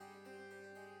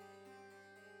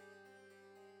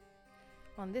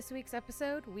On this week's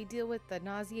episode, we deal with the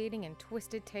nauseating and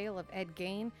twisted tale of Ed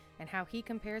Gein and how he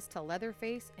compares to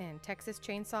Leatherface in Texas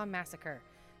Chainsaw Massacre.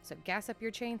 So gas up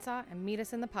your chainsaw and meet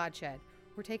us in the pod shed.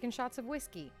 We're taking shots of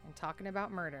whiskey and talking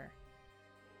about murder.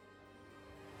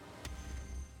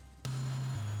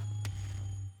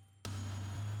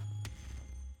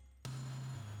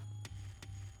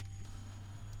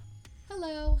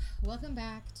 Hello, welcome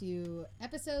back to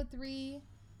episode 3,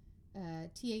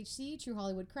 THC, True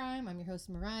Hollywood Crime. I'm your host,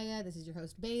 Mariah. This is your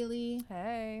host, Bailey.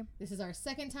 Hey. This is our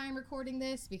second time recording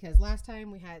this because last time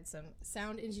we had some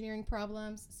sound engineering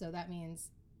problems. So that means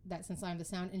that since I'm the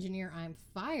sound engineer, I'm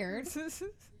fired.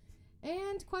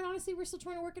 And quite honestly, we're still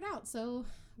trying to work it out. So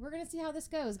we're going to see how this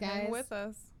goes, guys. Hang with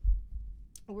us.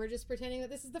 We're just pretending that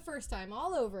this is the first time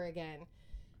all over again.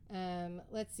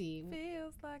 Let's see.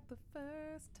 Feels like the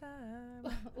first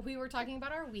time. We were talking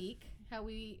about our week, how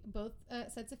we both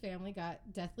sets of family got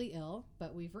deathly ill,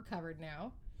 but we've recovered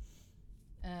now.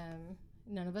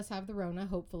 None of us have the Rona,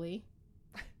 hopefully.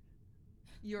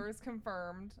 Yours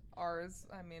confirmed. Ours,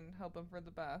 hoping for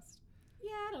the best.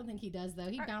 Yeah, I don't think he does, though.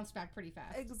 He bounced back pretty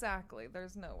fast. Exactly.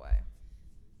 There's no way.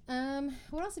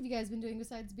 What else have you guys been doing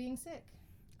besides being sick?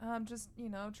 Just,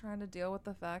 trying to deal with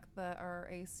the fact that our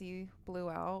AC blew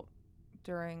out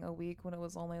during a week when it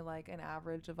was only like an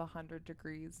average of 100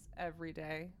 degrees every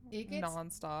day. It gets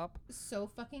nonstop. So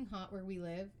fucking hot where we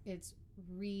live. It's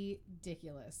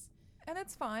ridiculous. And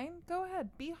it's fine. Go ahead.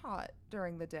 Be hot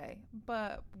during the day.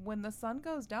 But when the sun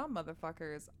goes down,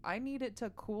 motherfuckers, I need it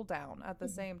to cool down at the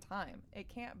same time. It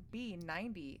can't be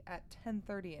 90 at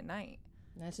 10:30 at night.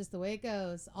 That's just the way it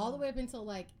goes. All the way up until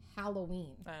like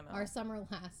Halloween. I know. Our summer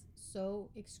lasts so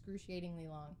excruciatingly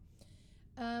long.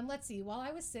 Let's see. While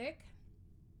I was sick,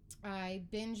 I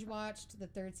binge watched the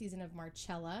 3rd season of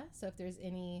Marcella. So if there's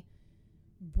any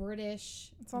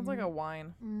British... It sounds like a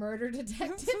wine. Murder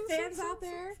detective fans out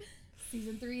there,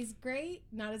 season 3 is great.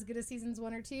 Not as good as seasons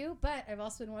 1 or 2. But I've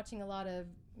also been watching a lot of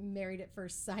Married at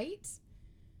First Sight.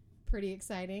 Pretty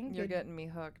exciting. You're Good getting me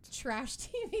hooked. Trash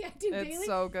TV. I do. It's Bailey,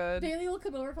 so good. Bailey will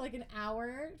come over for like an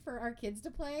hour for our kids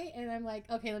to play, and I'm like,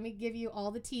 okay, let me give you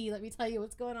all the tea. Let me tell you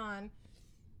what's going on.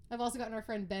 I've also gotten our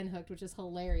friend Ben hooked, which is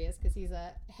hilarious because he's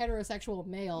a heterosexual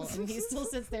male, and he still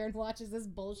sits there and watches this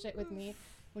bullshit with me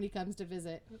when he comes to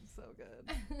visit. It's so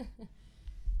good.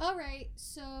 All right,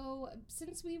 so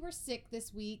since we were sick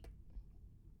this week,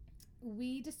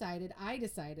 I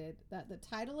decided that the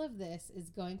title of this is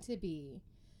going to be,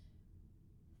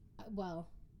 well,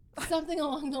 something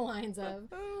along the lines of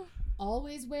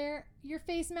always wear your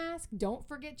face mask. Don't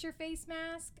forget your face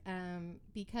mask.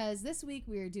 Because this week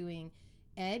we are doing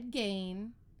Ed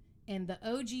Gein and the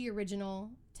OG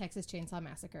original Texas Chainsaw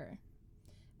Massacre.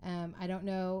 I don't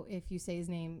know if you say his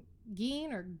name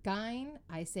Gein or Gein.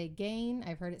 I say Gein.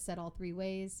 I've heard it said all 3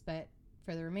 ways, but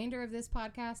for the remainder of this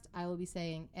podcast, I will be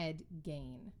saying Ed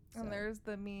Gein. So. And there's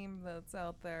the meme that's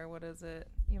out there. What is it?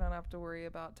 You don't have to worry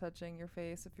about touching your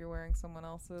face if you're wearing someone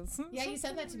else's. Yeah, you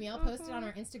sent that to me. I'll post it on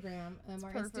our Instagram.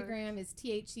 Our perfect. Instagram is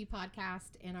THC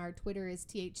Podcast, and our Twitter is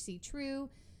THC True.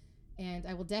 And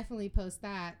I will definitely post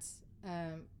that.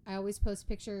 I always post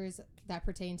pictures that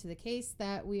pertain to the case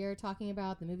that we are talking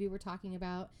about, the movie we're talking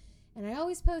about. And I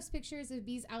always post pictures of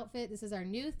B's outfit. This is our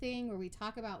new thing where we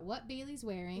talk about what Bailey's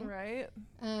wearing. Right.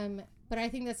 But I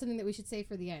think that's something that we should say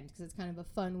for the end because it's kind of a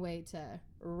fun way to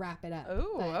wrap it up.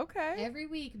 Oh, okay. Every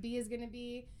week, B is going to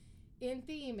be in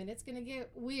theme, and it's going to get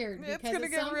weird. It's going to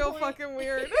get real fucking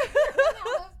weird.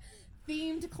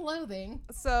 Themed clothing.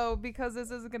 So, because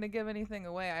this isn't going to give anything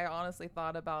away, I honestly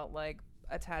thought about, like,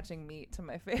 attaching meat to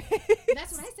my face.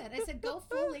 That's what I said. I said, go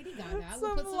full Lady Gaga.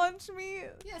 We'll put lunch meat.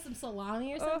 Yeah, some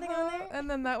salami or something on there. And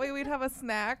then that way we'd have a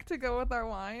snack to go with our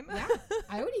wine. Yeah,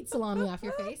 I would eat salami off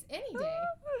your face any day.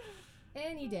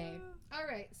 Any day. All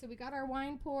right, so we got our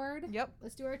wine poured. Yep.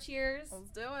 Let's do our cheers.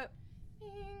 Let's do it.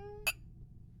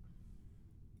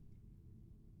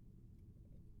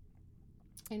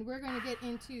 And we're going to get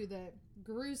into the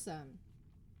gruesome,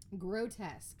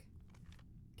 grotesque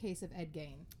case of Ed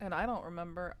Gein. And I don't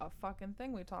remember a fucking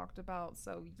thing we talked about,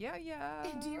 so yeah.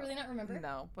 Do you really not remember?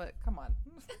 No, but come on.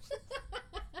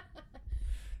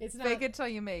 It's not, fake it till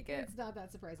you make it. It's not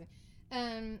that surprising.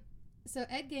 So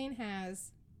Ed Gein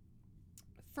has,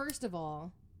 first of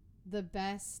all, the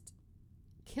best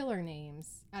killer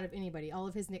names out of anybody, all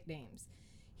of his nicknames.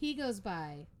 He goes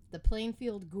by the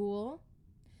Plainfield Ghoul,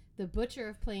 the Butcher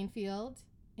of Plainfield,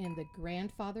 and the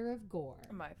Grandfather of Gore.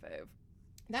 My fave.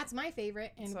 That's my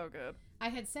favorite. And so good. I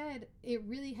had said it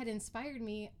really had inspired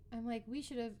me. I'm like, we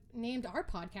should have named our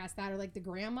podcast that, or like the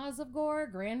Grandmas of Gore,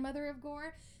 Grandmother of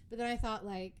Gore. But then I thought,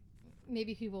 like,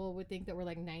 maybe people would think that we're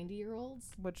like 90-year-olds.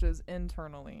 Which is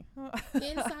internally.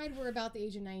 Inside, we're about the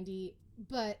age of 90,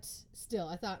 but still,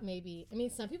 I thought maybe. I mean,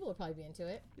 some people would probably be into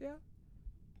it. Yeah.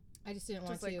 I just didn't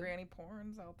want Just to. like granny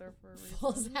porn's out there for a reason.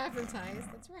 False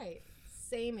advertised. That's right.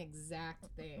 Same exact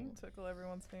thing. Tickle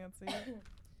everyone's fancy.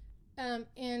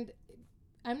 And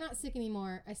I'm not sick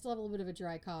anymore. I still have a little bit of a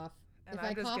dry cough. And If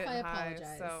I'm I just cough, I getting high,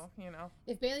 apologize. so, you know.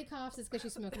 If Bailey coughs, it's because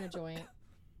she's smoking a joint.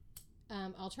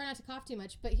 I'll try not to cough too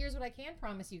much, but here's what I can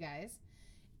promise you guys.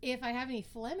 If I have any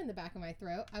phlegm in the back of my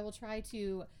throat, I will try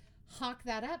to hawk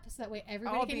that up so that way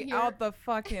everybody I'll can be hear. out the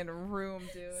fucking room,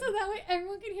 dude. So that way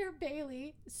everyone can hear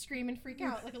Bailey scream and freak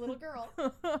out like a little girl.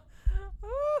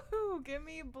 Ooh, give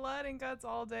me blood and guts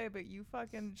all day, but you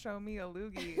fucking show me a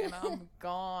loogie and I'm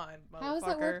gone, motherfucker. How has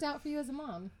that worked out for you as a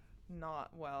mom? Not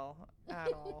well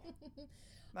at all.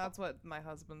 That's what my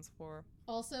husband's for.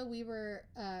 Also, we were,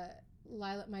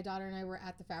 Lila, my daughter and I were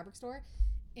at the fabric store,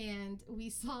 and we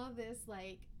saw this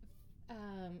like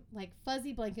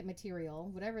fuzzy blanket material,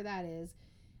 whatever that is,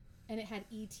 and it had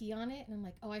ET on it, and I'm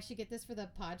like, oh, I should get this for the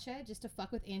pod shed just to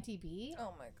fuck with Auntie B.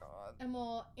 Oh my god. And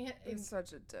well, He's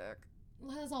such a dick.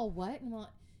 Lila's all what? And well,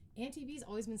 Auntie B's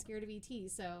always been scared of ET,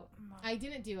 so I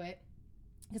didn't do it.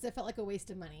 Because it felt like a waste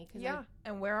of money. Yeah.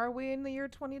 And where are we in the year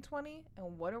 2020?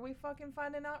 And what are we fucking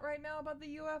finding out right now about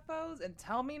the UFOs? And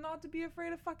tell me not to be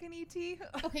afraid of fucking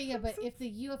ET. Okay, yeah, but if the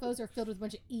UFOs are filled with a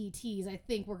bunch of ETs, I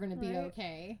think we're going to be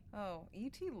okay. Oh,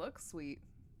 ET looks sweet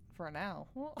for now.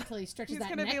 Until he stretches He's that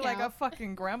gonna neck be like out. a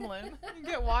fucking gremlin. You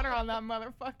get water on that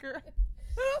motherfucker.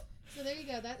 So there you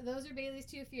go. Those are Bailey's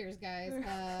two fears, guys.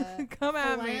 Come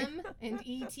at me. Phlegm and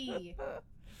ET.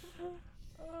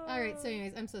 All right, so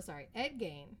anyways, I'm so sorry. Ed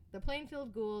Gain, the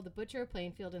Plainfield Ghoul, the Butcher of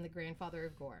Plainfield, and the grandfather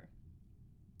of Gore.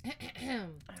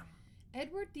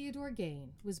 Edward Theodore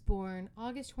Gain was born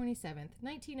August 27th,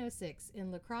 1906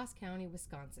 in La Crosse County,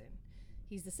 Wisconsin.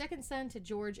 He's the second son to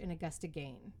George and Augusta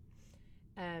Gain.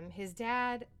 His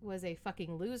dad was a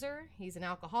fucking loser. He's an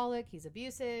alcoholic. He's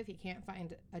abusive. He can't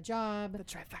find a job. The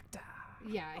trifecta.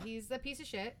 Yeah, he's a piece of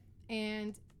shit.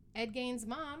 And Ed Gain's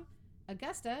mom,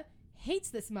 Augusta,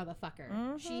 hates this motherfucker.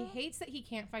 Mm-hmm. She hates that he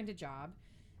can't find a job.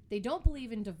 They don't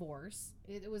believe in divorce.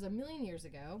 It was 1,000,000 years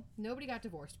ago. Nobody got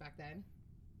divorced back then.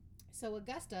 So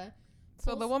Augusta...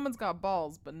 So the woman's got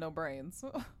balls, but no brains.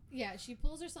 Yeah, she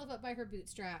pulls herself up by her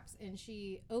bootstraps, and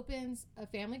she opens a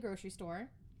family grocery store.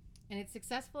 And it's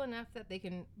successful enough that they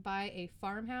can buy a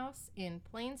farmhouse in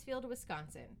Plainsfield,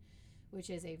 Wisconsin, which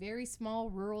is a very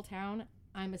small rural town,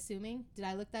 I'm assuming. Did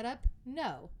I look that up?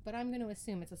 No, but I'm going to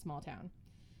assume it's a small town.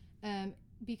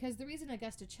 Because the reason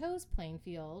Augusta chose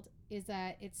Plainfield is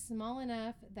that it's small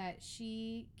enough that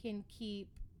she can keep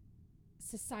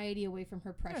society away from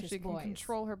her precious she boys. can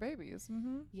control her babies.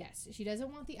 Mm-hmm. Yes, she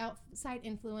doesn't want the outside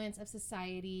influence of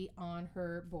society on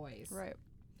her boys. Right.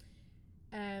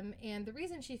 And the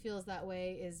reason she feels that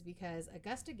way is because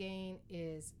Augusta Gain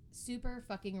is super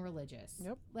fucking religious.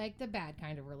 Yep. Like the bad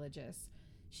kind of religious.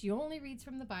 She only reads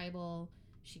from the Bible.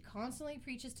 She constantly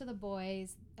preaches to the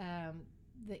boys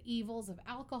the evils of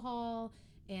alcohol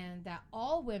and that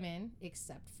all women,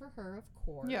 except for her, of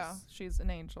course. Yeah, she's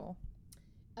an angel.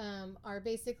 Are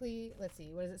basically, let's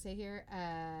see, what does it say here?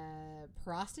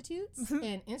 Prostitutes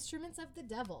and instruments of the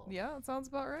devil. Yeah, that sounds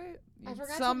about right. I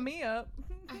forgot Sum me up.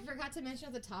 I forgot to mention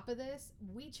at the top of this,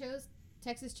 we chose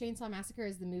Texas Chainsaw Massacre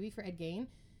as the movie for Ed Gain.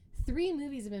 3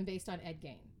 movies have been based on Ed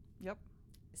Gain. Yep.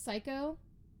 Psycho.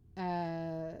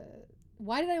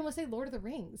 Why did I almost say Lord of the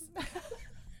Rings?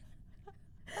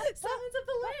 Silence of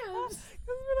the Lambs. It's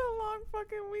been a long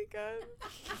fucking weekend.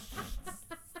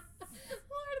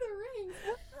 Lord of the Rings.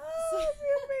 Oh, it'd be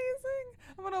amazing.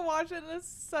 I'm gonna watch it in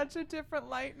such a different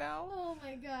light now. Oh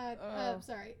my god. Oh.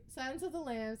 Sorry. Silence of the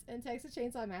Lambs and Texas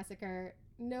Chainsaw Massacre.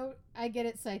 No, I get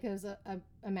it. Psycho's a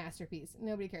masterpiece.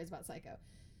 Nobody cares about Psycho.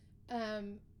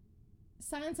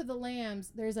 Silence of the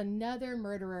Lambs, there's another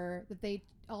murderer that they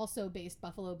also based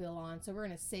Buffalo Bill on. So we're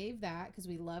going to save that because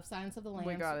we love Silence of the Lambs.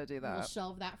 We gotta do that. We'll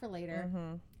shelve that for later.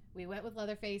 Mm-hmm. We went with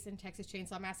Leatherface and Texas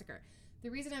Chainsaw Massacre. The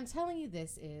reason I'm telling you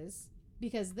this is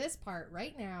because this part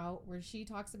right now where she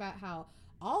talks about how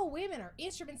all women are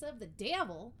instruments of the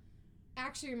devil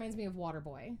actually reminds me of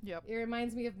Waterboy. Yep. It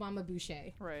reminds me of Mama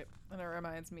Boucher. Right. And it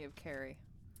reminds me of Carrie.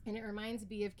 And it reminds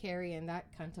me of Carrie and that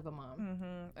cunt of a mom.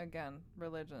 Mm-hmm. Again,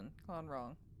 religion gone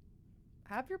wrong.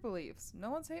 Have your beliefs. No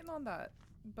one's hating on that.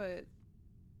 But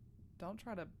don't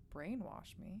try to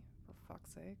brainwash me, for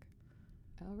fuck's sake.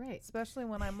 All right. Especially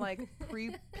when I'm like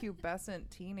prepubescent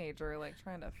teenager, like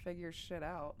trying to figure shit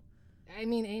out. I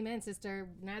mean, amen, sister.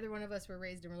 Neither one of us were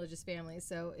raised in religious families.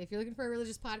 So if you're looking for a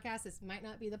religious podcast, this might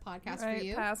not be the podcast for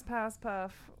you. Pass,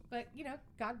 puff. but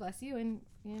God bless you, and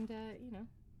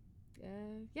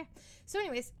yeah. So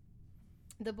anyways,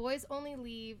 the boys only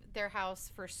leave their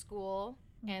house for school,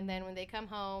 and then when they come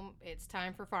home, it's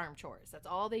time for farm chores. That's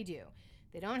all they do.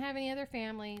 They don't have any other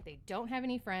family. They don't have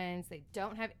any friends. They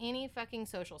don't have any fucking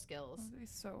social skills. That'd be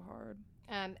so hard.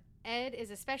 Ed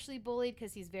is especially bullied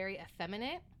because he's very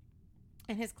effeminate,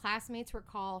 and his classmates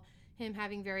recall him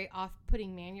having very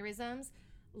off-putting mannerisms,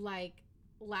 like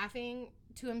laughing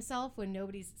to himself when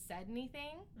nobody's said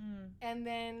anything. And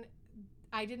then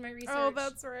I did my research. Oh,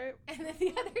 that's right. And then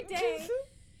the other day,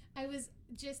 I was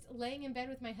just laying in bed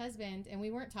with my husband, and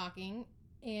we weren't talking,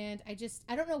 and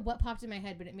I don't know what popped in my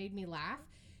head, but it made me laugh.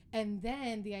 And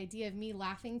then the idea of me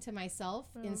laughing to myself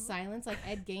in silence like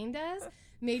Ed Gein does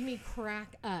made me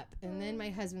crack up. And then my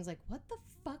husband's like, what the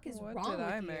fuck is wrong with you? What did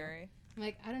I marry? I'm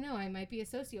like, I don't know. I might be a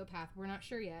sociopath. We're not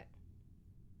sure yet.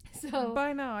 So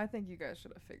by now, I think you guys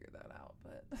should have figured that out.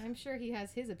 But I'm sure he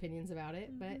has his opinions about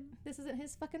it, but this isn't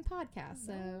his fucking podcast.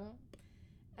 So,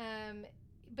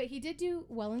 but he did do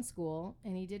well in school,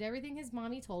 and he did everything his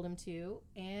mommy told him to,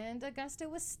 and Augusta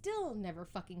was still never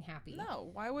fucking happy. No,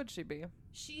 why would she be?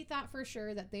 She thought for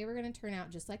sure that they were going to turn out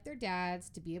just like their dads,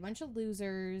 to be a bunch of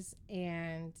losers,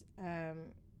 and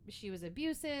she was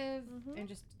abusive and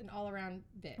just an all-around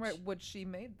bitch. Right, which she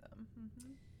made them.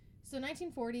 So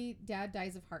 1940, Dad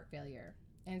dies of heart failure,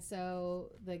 and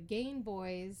so the Gein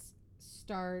boys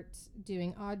start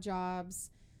doing odd jobs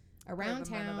around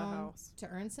town to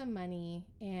earn some money,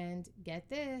 and get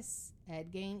this,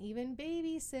 Ed Gein even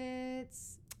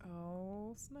babysits.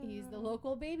 Oh, snap. He's the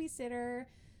local babysitter.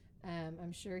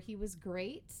 I'm sure he was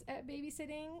great at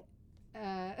babysitting.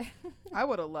 I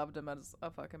would have loved him as a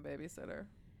fucking babysitter.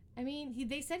 I mean,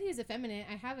 they said he was effeminate.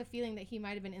 I have a feeling that he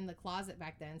might have been in the closet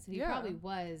back then, so he probably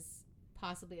was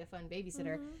possibly a fun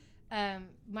babysitter.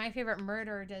 My Favorite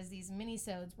Murder does these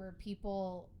minisodes where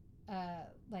people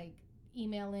like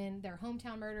email in their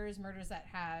hometown murders that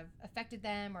have affected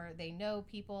them, or they know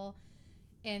people.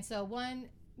 And so one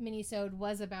minisode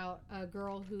was about a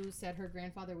girl who said her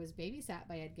grandfather was babysat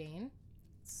by Ed Gein.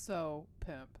 So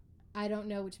pimp. I don't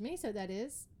know which minisode that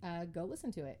is. Go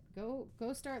listen to it. Go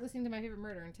start listening to My Favorite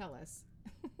Murder and tell us.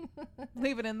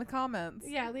 Leave it in the comments.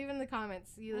 Yeah, leave it in the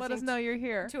comments. Let us know you're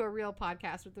here. To a real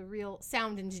podcast with a real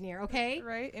sound engineer, okay?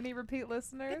 Right? Any repeat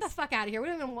listeners? Get the fuck out of here. We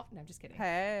don't even want... No, I'm just kidding.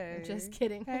 Hey. I'm just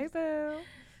kidding. Hey, boo.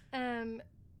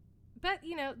 But,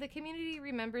 the community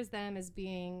remembers them as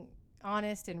being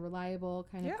honest and reliable,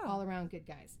 kind of all around good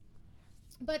guys.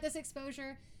 But this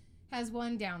exposure has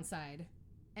one downside,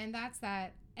 and that's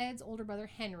that Ed's older brother,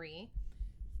 Henry,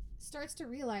 starts to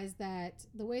realize that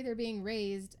the way they're being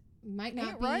raised might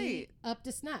not be up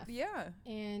to snuff. Yeah.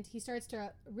 And he starts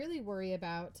to really worry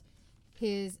about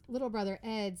his little brother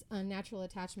Ed's unnatural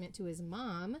attachment to his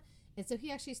mom. And so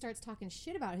he actually starts talking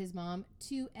shit about his mom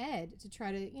to Ed to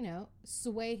try to,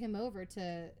 sway him over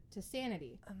to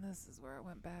sanity. And this is where it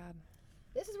went bad.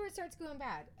 This is where it starts going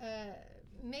bad.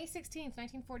 May 16th,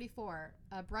 1944,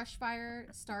 a brush fire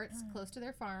starts close to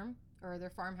their farm, or their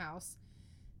farmhouse.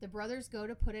 The brothers go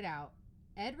to put it out.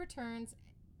 Ed returns,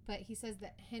 but he says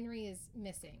that Henry is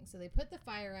missing. So they put the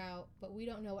fire out, but we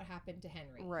don't know what happened to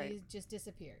Henry. Right. He's just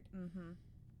disappeared.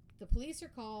 The police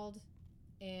are called,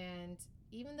 and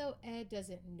even though Ed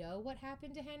doesn't know what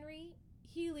happened to Henry,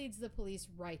 he leads the police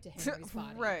right to Henry's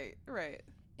body. Right.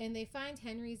 And they find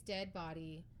Henry's dead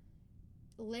body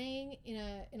laying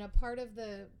in a part of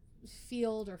the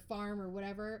field or farm or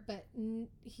whatever, but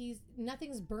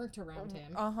nothing's burnt around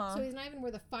him. So he's not even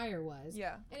where the fire was.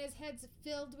 Yeah. And his head's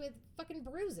filled with fucking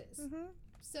bruises.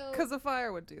 So because a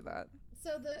fire would do that.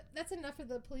 So that's enough for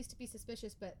the police to be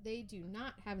suspicious, but they do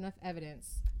not have enough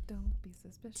evidence. Don't be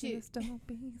suspicious. Don't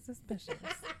be suspicious.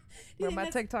 Where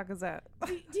my TikTok is at.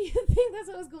 Do you think that's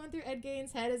what was going through Ed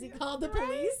Gein's head as he called the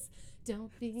police?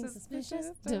 Don't be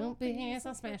suspicious. Don't be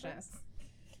suspicious.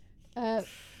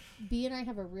 B and I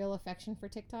have a real affection for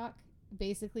TikTok.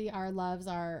 Basically, our loves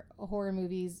are horror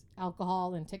movies,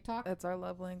 alcohol, and TikTok. That's our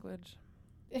love language.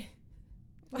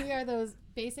 We are those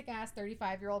basic-ass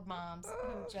 35-year-old moms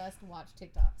who just watch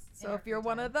TikToks. So if you're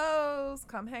one of those,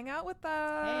 come hang out with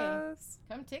us.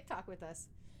 Hey, come TikTok with us.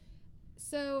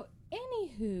 So,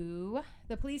 anywho,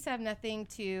 the police have nothing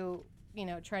to,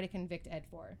 try to convict Ed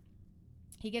for.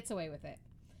 He gets away with it.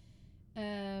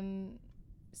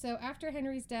 So after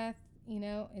Henry's death,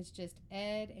 it's just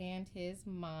Ed and his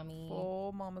mommy.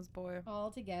 Full mama's boy. All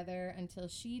together until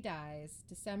she dies,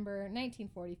 December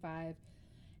 1945.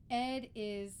 Ed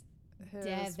is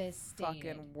devastated.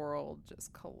 Fucking world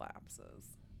just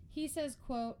collapses. He says,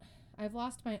 quote, "I've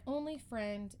lost my only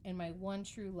friend and my one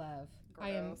true love. Gross.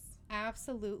 I am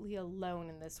absolutely alone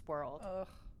in this world." Ugh.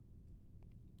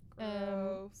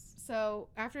 Gross. So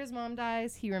after his mom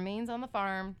dies, he remains on the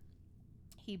farm.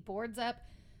 He boards up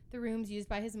the rooms used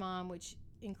by his mom, which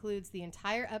includes the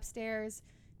entire upstairs,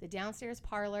 the downstairs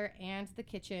parlor, and the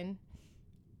kitchen.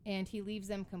 And he leaves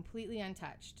them completely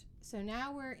untouched. So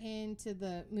now we're into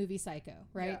the movie Psycho,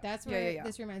 right? Yeah. That's where Yeah.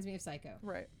 this reminds me of Psycho.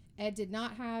 Right. Ed did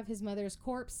not have his mother's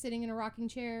corpse sitting in a rocking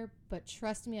chair, but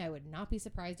trust me, I would not be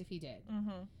surprised if he did.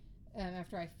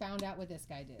 After I found out what this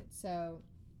guy did. So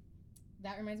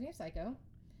that reminds me of Psycho.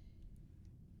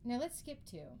 Now let's skip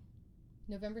to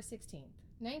November 16th,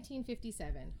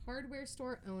 1957. Hardware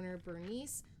store owner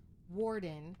Bernice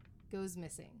Warden goes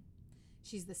missing.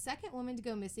 She's the second woman to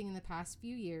go missing in the past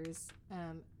few years.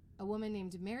 A woman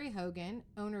named Mary Hogan,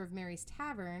 owner of Mary's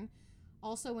Tavern,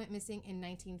 also went missing in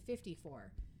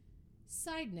 1954.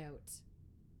 Side note,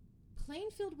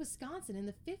 Plainfield, Wisconsin in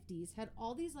the 50s had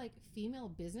all these like female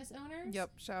business owners.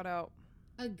 Yep. Shout out.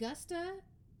 Augusta,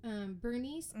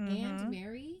 Bernice, and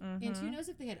Mary. And who knows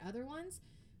if they had other ones.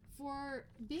 For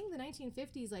being the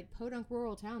 1950s, like podunk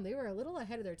rural town, they were a little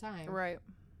ahead of their time. Right.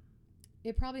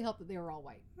 It probably helped that they were all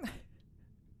white.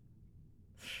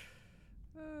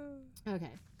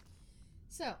 Okay.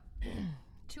 So,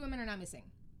 2 women are not missing.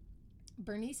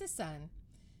 Bernice's son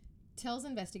tells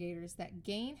investigators that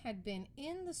Gain had been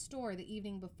in the store the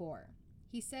evening before.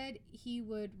 He said he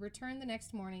would return the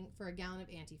next morning for a gallon of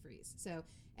antifreeze. So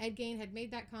Ed Gain had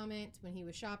made that comment when he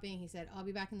was shopping. He said, I'll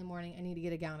be back in the morning. I need to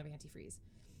get a gallon of antifreeze.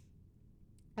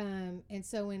 And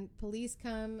so when police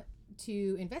come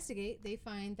to investigate, they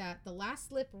find that the last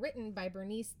slip written by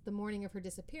Bernice the morning of her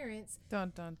disappearance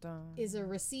Dun, dun, dun. is a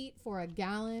receipt for a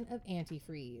gallon of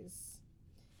antifreeze.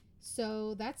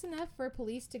 So that's enough for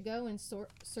police to go and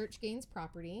search Gain's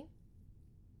property.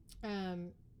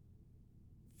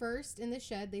 First, in the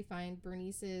shed, they find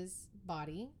Bernice's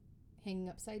body hanging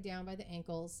upside down by the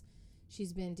ankles.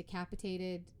 She's been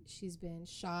decapitated, she's been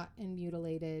shot and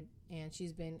mutilated, and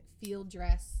she's been field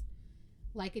dressed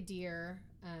like a deer.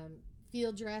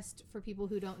 Field dressed, for people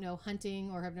who don't know hunting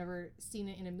or have never seen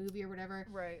it in a movie or whatever,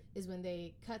 Right. is when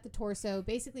they cut the torso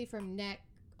basically from neck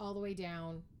all the way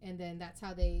down, and then that's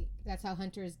how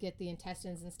hunters get the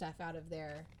intestines and stuff out of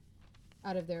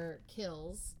their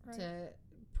kills, Right. to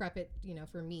prep it,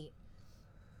 for meat.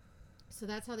 So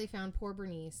that's how they found poor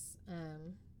Bernice.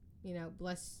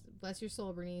 Bless your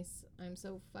soul, Bernice. I'm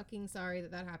so fucking sorry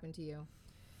that happened to you.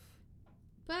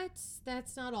 But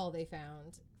that's not all they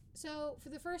found. So for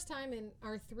the first time in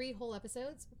our 3 whole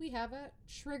episodes, we have a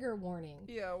trigger warning.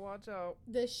 Yeah, watch out.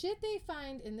 The shit they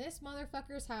find in this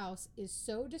motherfucker's house is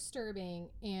so disturbing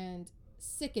and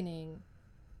sickening.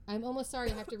 I'm almost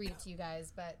sorry I have to read it to you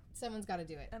guys, but someone's got to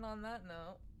do it. And on that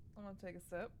note, I'm going to take a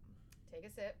sip. Take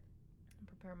a sip. And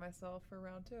prepare myself for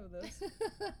round 2 of this.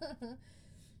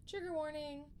 Trigger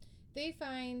warning. They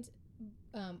find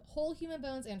whole human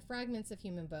bones and fragments of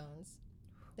human bones.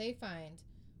 They find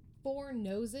 4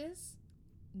 noses,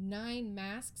 9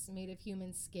 masks made of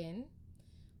human skin,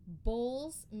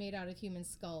 bowls made out of human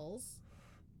skulls,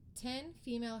 10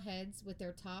 female heads with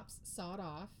their tops sawed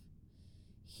off,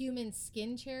 human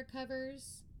skin chair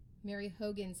covers, Mary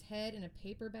Hogan's head in a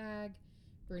paper bag,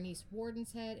 Bernice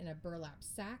Warden's head in a burlap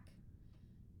sack,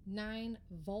 9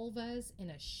 vulvas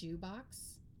in a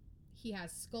shoebox. He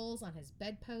has skulls on his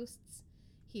bedposts.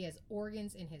 He has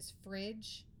organs in his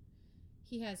fridge.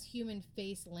 He has human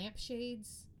face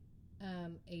lampshades,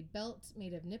 a belt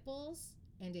made of nipples,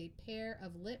 and a pair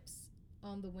of lips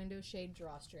on the window shade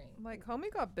drawstring. Like,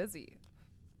 homie got busy.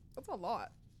 That's a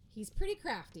lot. He's pretty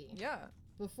crafty. Yeah.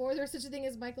 Before there was such a thing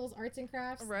as Michael's Arts and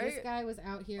Crafts, Right. This guy was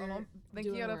out here I don't think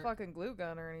doing he had work. a fucking glue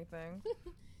gun or anything.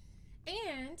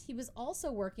 And he was also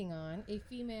working on a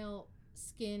female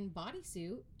skin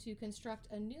bodysuit to construct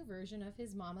a new version of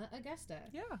his mama Augusta.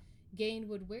 Yeah. Gain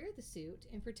would wear the suit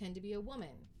and pretend to be a woman.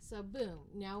 So boom,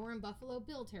 now we're in Buffalo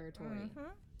Bill territory. Mhm. Boy.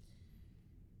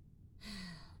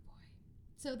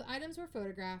 So the items were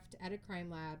photographed at a crime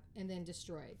lab and then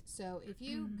destroyed. So if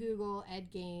you Google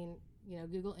Ed Gain,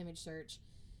 Google image search,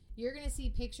 you're going to see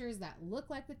pictures that look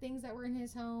like the things that were in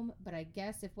his home, but I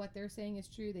guess if what they're saying is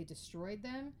true, they destroyed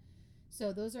them.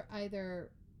 So those are either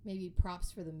maybe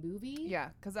props for the movie. Yeah,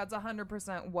 because that's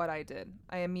 100% what I did.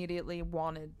 I immediately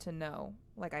wanted to know.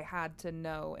 Like, I had to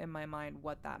know in my mind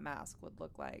what that mask would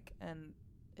look like. And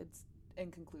it's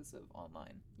inconclusive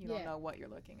online. You don't know what you're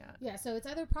looking at. Yeah, so it's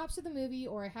either props to the movie,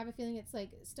 or I have a feeling it's like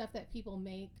stuff that people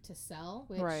make to sell,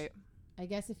 which Right. I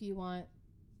guess if you want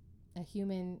a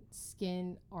human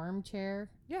skin armchair,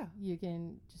 Yeah. you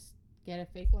can just get a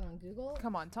fake one on Google.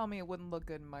 Come on, tell me it wouldn't look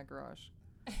good in my garage.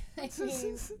 I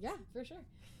mean, yeah, for sure.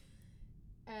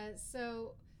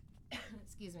 So,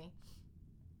 excuse me.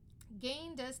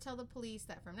 Gain does tell the police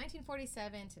that from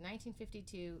 1947 to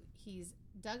 1952, he's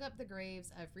dug up the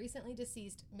graves of recently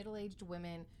deceased middle-aged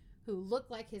women who look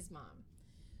like his mom,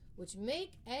 which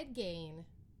make Ed Gain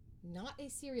not a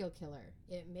serial killer.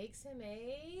 It makes him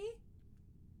a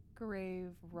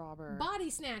Grave robber. body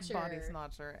snatcher. Body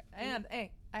snatcher. And,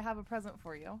 hey, I have a present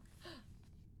for you.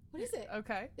 What is it?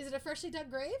 Okay. Is it a freshly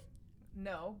dug grave?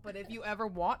 No, but if you ever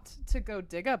want to go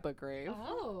dig up a grave,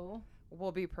 Oh.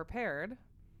 we'll be prepared.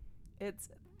 It's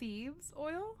thieves'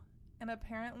 oil, and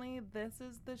apparently this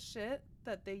is the shit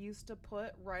that they used to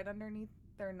put right underneath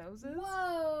their noses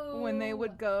Whoa. when they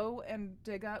would go and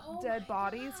dig up Oh dead my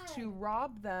bodies God. to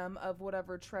rob them of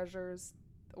whatever treasures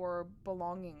or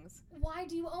belongings. Why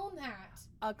do you own that?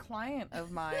 A client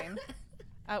of mine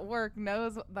at work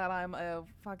knows that I'm a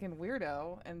fucking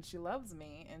weirdo, and she loves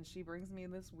me, and she brings me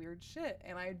this weird shit.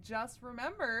 And I just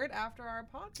remembered after our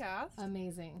podcast.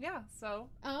 Amazing. Yeah, so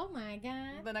Oh my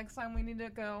God. the next time we need to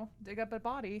go dig up a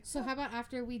body. So how about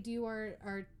after we do our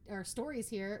stories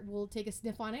here, we'll take a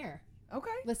sniff on air. Okay,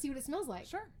 Let's see what it smells like.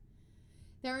 sure.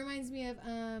 That reminds me of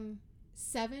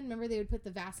Seven. Remember they would put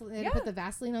the Vaseline. They Yeah. would put the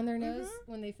Vaseline on their nose Mhm.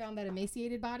 when they found that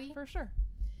emaciated body. For sure.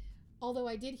 Although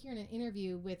I did hear in an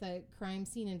interview with a crime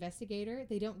scene investigator,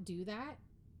 they don't do that.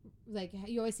 Like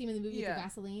you always see them in the movie with Yeah. the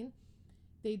Vaseline.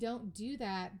 They don't do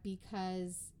that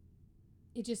because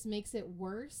it just makes it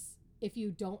worse if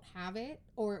you don't have it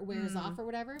or it wears off or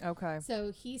whatever. Okay.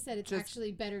 So he said it's Just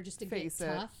actually better just to get face it.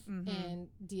 tough Mhm. and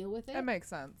deal with it. It makes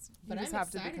sense. But you just I'm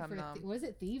have to excited become for numb. was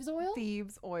it thieves oil?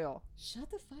 Thieves' oil. Shut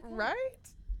the fuck up.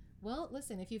 Right? Well,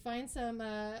 listen, if you find some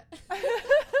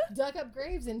dug up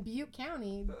graves in Butte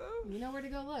County, you know where to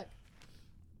go look.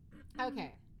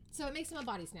 Okay, so it makes him a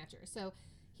body snatcher. So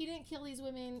he didn't kill these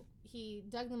women. He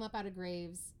dug them up out of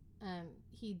graves.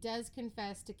 He does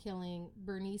confess to killing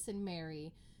Bernice and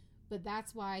Mary, but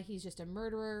that's why he's just a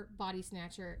murderer, body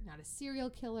snatcher, not a serial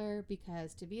killer,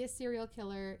 because to be a serial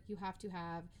killer, you have to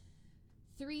have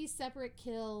 3 separate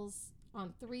kills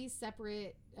on 3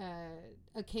 separate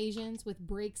occasions with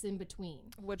breaks in between.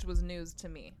 Which was news to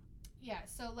me. Yeah,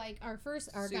 so like our guy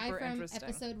Super from interesting.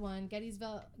 episode 1,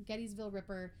 Gettysville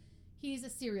Ripper, he's a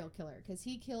serial killer because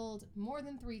he killed more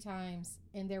than 3 times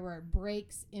and there were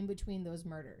breaks in between those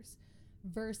murders.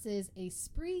 Versus a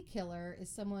spree killer is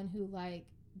someone who like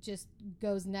just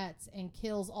goes nuts and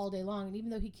kills all day long. And even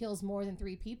though he kills more than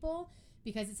 3 people,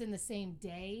 because it's in the same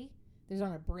day, there's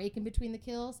not a break in between the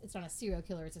kills. It's not a serial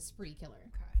killer, it's a spree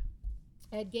killer.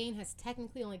 Okay. Ed Gain has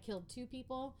technically only killed 2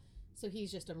 people, so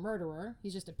he's just a murderer.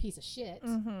 He's just a piece of shit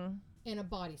Mm-hmm. and a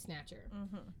body snatcher.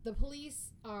 Mm-hmm. The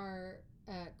police are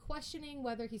questioning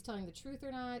whether he's telling the truth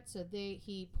or not, so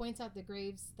he points out the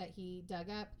graves that he dug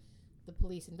up. The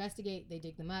police investigate, they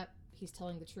dig them up. He's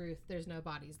telling the truth. There's no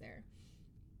bodies there.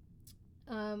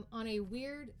 On a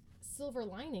weird silver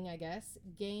lining, I guess,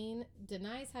 Gain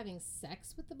denies having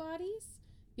sex with the bodies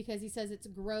because he says it's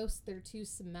gross, they're too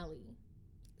smelly.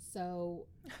 So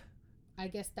I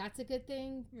guess that's a good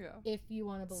thing Yeah. if you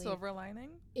want to believe Silver lining?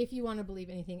 if you want to believe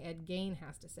anything Ed Gain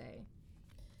has to say.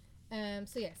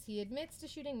 So yes, he admits to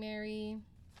shooting Mary.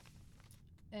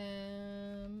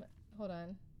 Hold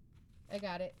on. I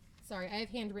got it. Sorry, I have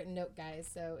handwritten note, guys,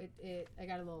 so I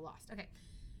got a little lost. Okay.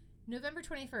 November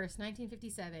 21st,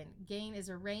 1957, Gain is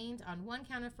arraigned on 1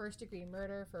 count of first-degree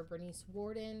murder for Bernice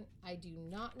Worden. I do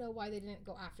not know why they didn't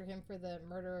go after him for the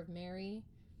murder of Mary.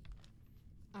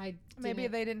 Maybe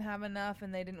they didn't have enough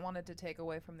and they didn't want it to take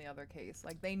away from the other case.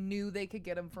 Like they knew they could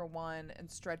get him for 1 and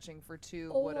stretching for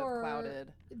 2 would have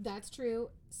clouded. That's true.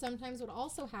 Sometimes what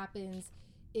also happens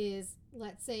is,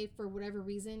 let's say for whatever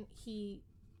reason, he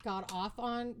got off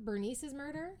on Bernice's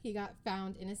murder. He got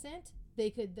found innocent. They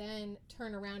could then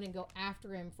turn around and go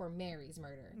after him for Mary's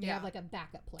murder. They have like a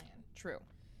backup plan. True.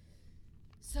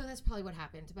 So that's probably what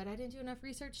happened, but I didn't do enough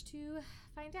research to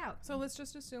find out. So let's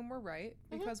just assume we're right,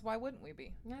 because why wouldn't we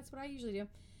be? That's what I usually do.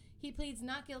 He pleads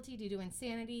not guilty due to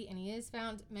insanity, and he is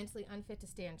found mentally unfit to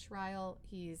stand trial.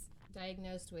 He's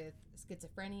diagnosed with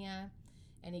schizophrenia,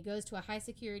 and he goes to a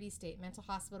high-security state mental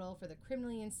hospital for the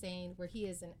criminally insane, where he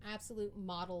is an absolute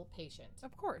model patient.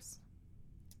 Of course.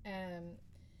 10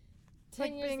 It's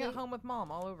like years being at late- home with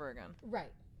mom all over again.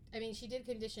 Right. I mean, she did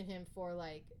condition him for,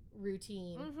 like,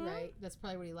 routine, right? That's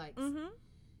probably what he likes. Mm-hmm.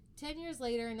 10 years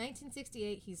later, in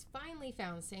 1968, he's finally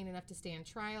found sane enough to stand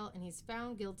trial, and he's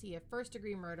found guilty of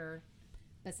first-degree murder.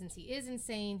 But since he is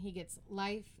insane, he gets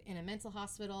life in a mental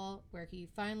hospital where he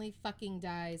finally fucking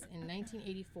dies in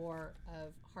 1984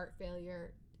 of heart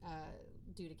failure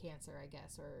due to cancer, I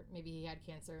guess. Or maybe he had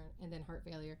cancer and then heart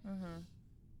failure. Mm-hmm.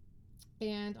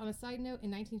 And on a side note,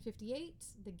 in 1958,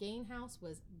 the Gain house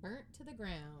was burnt to the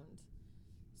ground.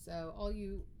 So all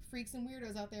you freaks and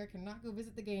weirdos out there cannot go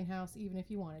visit the Gain house even if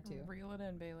you wanted to. Reel it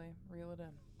in, Bailey. Reel it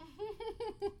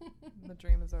in. The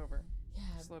dream is over. Yeah.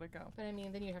 Just let it go. But I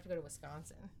mean, then you'd have to go to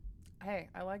Wisconsin. Hey,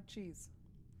 I like cheese.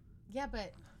 Yeah,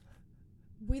 but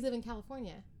we live in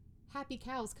California. Happy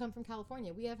cows come from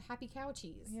California. We have happy cow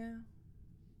cheese. Yeah.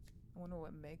 I wonder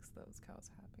what makes those cows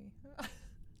happy.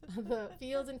 The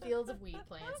fields and fields of weed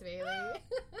plants, Bailey.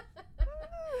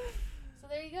 So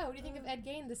there you go. What do you think of Ed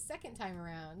Gein the second time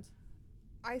around?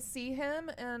 I see him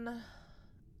and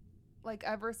like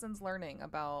ever since learning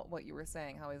about what you were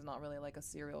saying, how he's not really like a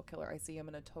serial killer, I see him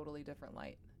in a totally different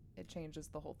light. It changes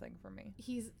the whole thing for me.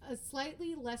 He's a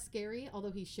slightly less scary,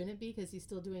 although he shouldn't be because he's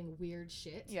still doing weird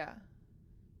shit. Yeah.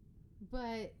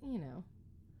 But, you know.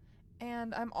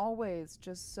 And I'm always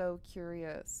just so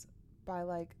curious by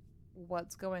like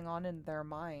what's going on in their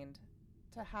mind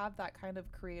to have that kind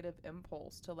of creative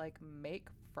impulse to like make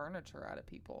furniture out of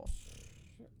people.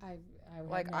 I would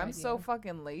Like have no I'm idea. so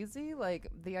fucking lazy. Like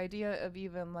the idea of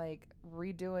even like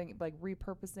redoing, like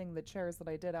repurposing the chairs that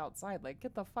I did outside. Like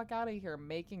get the fuck out of here,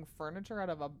 making furniture out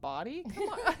of a body. Come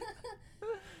on.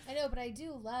 I know, but I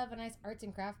do love a nice arts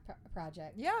and craft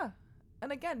project. Yeah.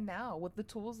 And again, now with the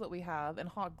tools that we have and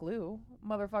hot glue,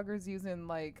 motherfuckers using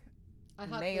like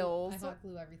nails. I hot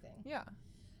glue everything. Yeah.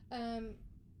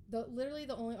 Literally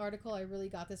the only article I really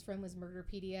got this from was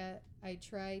Murderpedia. I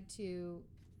tried to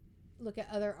look at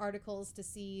other articles to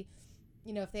see,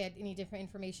 you know, if they had any different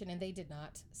information, and they did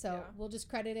not. So Yeah. we'll just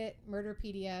credit it,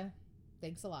 Murderpedia.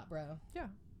 Thanks a lot, bro. Yeah.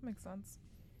 Makes sense.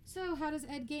 So how does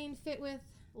Ed Gein fit with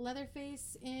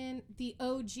Leatherface in the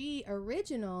OG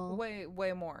original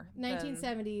Way more.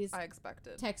 1970s than I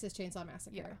expected. Texas Chainsaw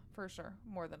Massacre? Yeah, for sure.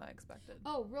 More than I expected.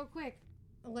 Oh, real quick.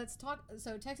 Let's talk.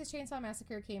 So, Texas Chainsaw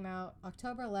Massacre came out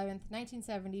October 11th,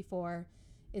 1974.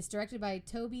 It's directed by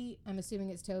Toby. I'm assuming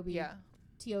it's Toby. Yeah.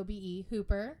 Tobe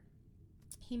Hooper.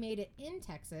 He made it in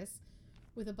Texas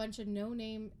with a bunch of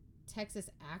no-name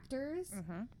Texas actors.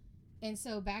 Mm-hmm. And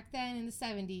so back then in the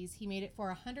 70s, he made it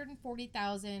for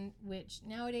 $140,000, which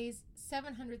nowadays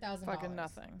 $700,000. Fucking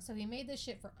nothing. So he made this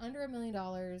shit for under $1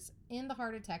 million in the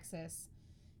heart of Texas.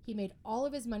 He made all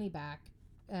of his money back.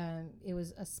 It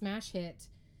was a smash hit,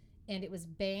 and it was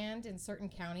banned in certain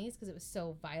counties because it was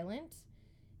so violent.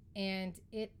 And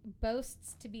it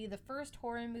boasts to be the first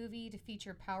horror movie to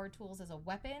feature power tools as a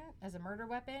weapon, as a murder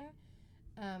weapon.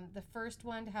 The first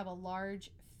one to have a large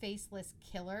faceless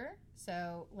killer.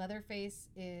 So Leatherface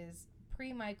is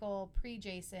pre-Michael,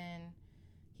 pre-Jason.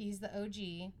 He's the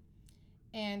OG.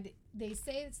 And they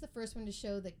say it's the first one to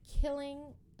show the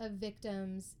killing of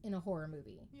victims in a horror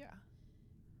movie. Yeah.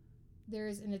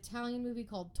 There's an Italian movie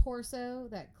called Torso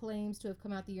that claims to have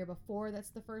come out the year before. That's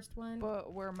the first one.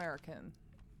 But we're American.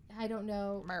 I don't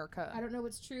know. America. I don't know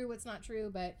what's true, what's not true,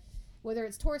 but whether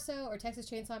it's Torso or Texas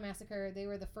Chainsaw Massacre, they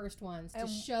were the first ones to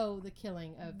show the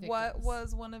killing of victims. What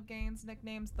was one of Gaines'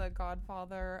 nicknames? The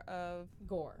godfather of...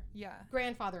 Gore. Yeah.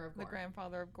 Grandfather of Gore. The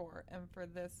grandfather of Gore. And for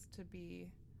this to be...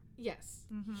 Yes.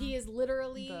 Mhm. He is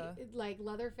literally, like,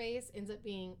 Leatherface ends up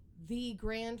being the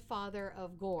grandfather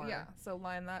of Gore. Yeah, so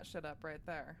line that shit up right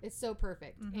there. It's so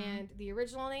perfect. Mhm. And the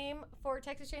original name for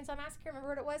Texas Chainsaw Massacre, remember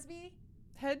what it was, V?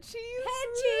 Head cheese?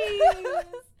 Head cheese!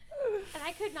 And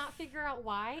I could not figure out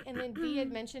why. And then B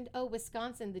had mentioned,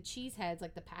 Wisconsin, the cheeseheads,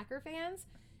 like the Packer fans.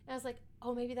 And I was like,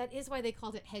 oh, maybe that is why they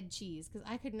called it Head Cheese. Because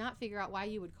I could not figure out why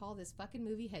you would call this fucking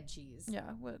movie Head Cheese.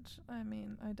 Yeah, which, I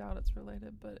mean, I doubt it's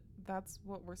related, but that's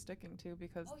what we're sticking to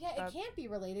because... Oh, yeah, it can't be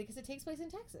related because it takes place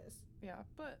in Texas. Yeah,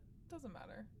 but doesn't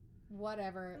matter.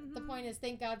 Whatever. The Mhm. point is,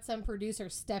 thank God some producer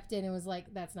stepped in and was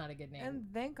like, that's not a good name.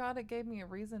 And thank God it gave me a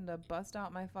reason to bust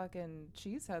out my fucking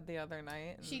cheesehead the other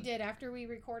night. And She did. After we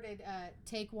recorded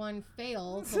Take One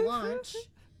Fail to launch,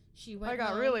 she went I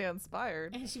got home really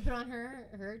inspired. and she put on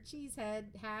her cheese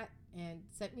head hat and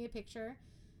sent me a picture.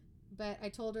 But I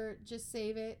told her, just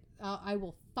save it. I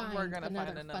will find We're gonna find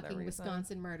another another fucking reason.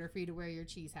 Wisconsin murder for you to wear your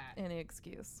cheese hat. Any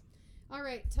excuse. All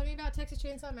right, tell me about Texas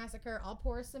Chainsaw Massacre. I'll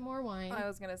pour some more wine. I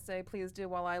was going to say, please do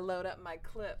while I load up my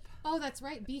clip. Oh, that's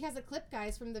right. B has a clip,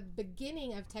 guys, from the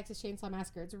beginning of Texas Chainsaw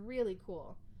Massacre. It's really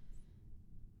cool.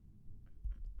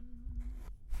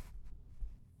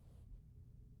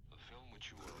 The film which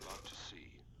you are about to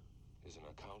see is an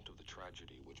account of the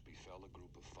tragedy which befell a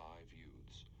group of 5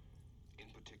 youths. In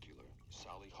particular,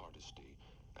 Sally Hardesty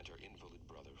and her invalid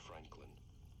brother Franklin.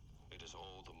 It is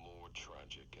all the more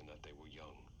tragic in that they were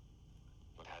young.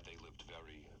 But had they lived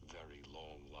very, very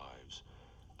long lives,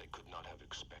 they could not have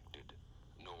expected,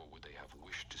 nor would they have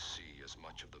wished to see as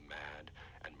much of the mad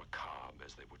and macabre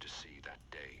as they were to see that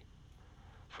day.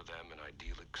 For them, an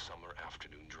idyllic summer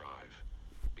afternoon drive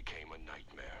became a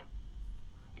nightmare.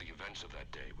 The events of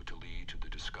that day were to lead to the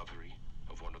discovery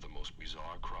of one of the most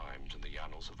bizarre crimes in the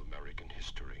annals of American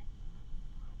history.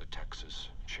 The Texas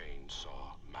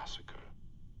Chainsaw Massacre.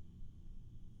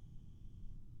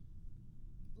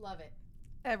 Love it.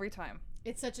 Every time.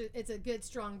 It's a good,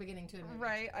 strong beginning to a movie.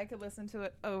 Right? I could listen to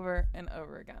it over and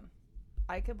over again.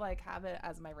 I could have it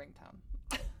as my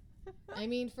ringtone. I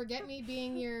mean, forget me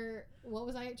being your, what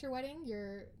was I at your wedding?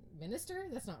 Your minister?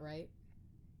 That's not right.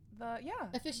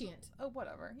 Officiant. Oh,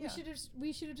 whatever. Yeah.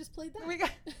 We should have just played that. We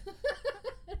got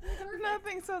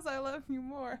nothing says I love you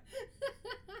more.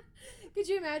 Could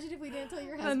you imagine if we didn't tell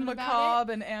your And husband macabre about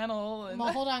it? and anal and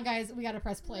Well, hold on, guys. We got to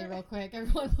press play real quick.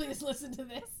 Everyone, please listen to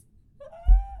this.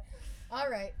 All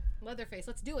right, Leatherface,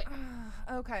 let's do it.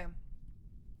 Okay.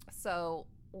 So,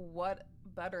 what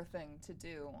better thing to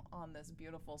do on this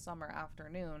beautiful summer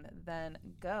afternoon than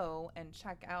go and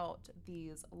check out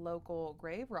these local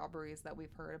grave robberies that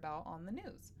we've heard about on the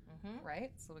news,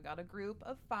 right? So we got a group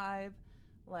of 5,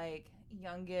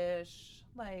 youngish,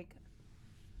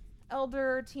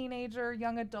 elder, teenager,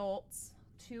 young adults,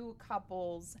 2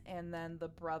 couples, and then the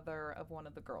brother of one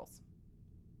of the girls.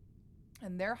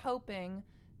 And they're hoping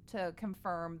to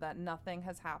confirm that nothing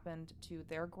has happened to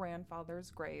their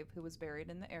grandfather's grave, who was buried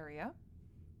in the area.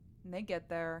 And they get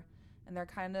there, and they're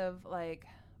kind of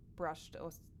brushed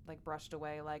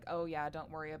away, oh yeah,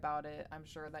 don't worry about it. I'm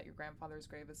sure that your grandfather's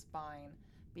grave is fine,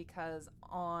 because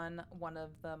on one of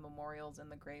the memorials in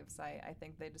the gravesite, I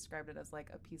think they described it as a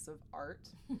piece of art.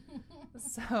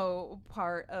 So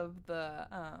part of the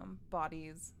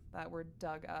bodies that were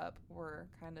dug up were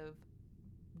kind of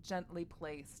gently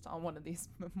placed on one of these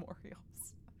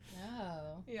memorials.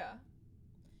 Oh. Yeah.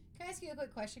 Can I ask you a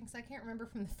quick question? Because I can't remember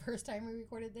from the first time we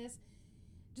recorded this.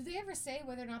 Do they ever say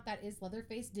whether or not that is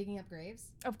Leatherface digging up graves?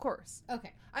 Of course.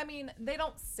 Okay. I mean, they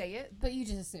don't say it. But you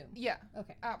just assume. Yeah.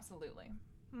 Okay. Absolutely.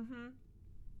 Mm-hmm.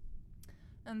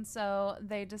 And so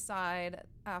they decide,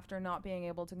 after not being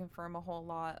able to confirm a whole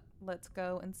lot, let's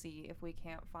go and see if we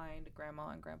can't find Grandma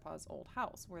and Grandpa's old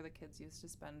house where the kids used to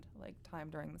spend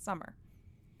time during the summer.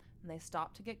 And they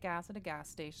stop to get gas at a gas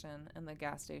station, and the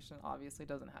gas station obviously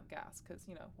doesn't have gas because,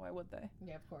 why would they?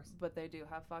 Yeah, of course. But they do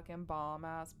have fucking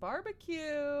bomb-ass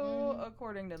barbecue,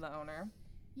 according to the owner.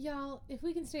 Y'all, if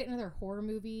we can state another horror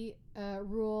movie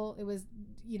rule, it was,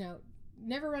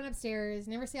 never run upstairs,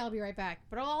 never say I'll be right back.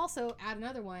 But I'll also add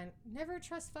another one. Never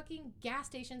trust fucking gas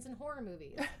stations in horror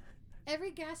movies. Every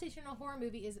gas station in a horror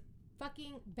movie is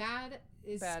fucking bad,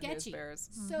 Bad sketchy. news bears.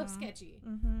 So sketchy.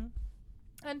 Mm-hmm.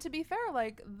 And to be fair,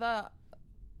 the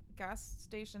gas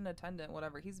station attendant,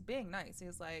 whatever, he's being nice.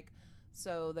 He's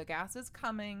so the gas is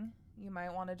coming. You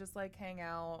might want to just hang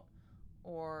out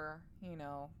or,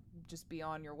 just be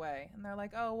on your way. And they're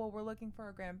oh, well, we're looking for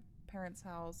our grandparents'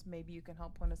 house. Maybe you can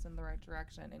help point us in the right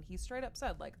direction. And he straight up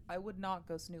said, I would not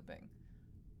go snooping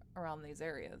around these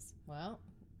areas. Well,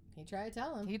 he tried to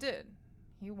tell him. He did.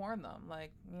 He warned them,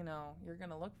 you're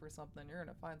going to look for something. You're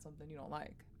going to find something you don't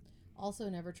like. Also,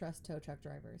 never trust tow truck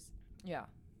drivers. Yeah,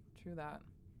 true that.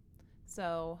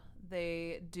 So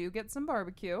they do get some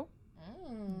barbecue.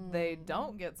 They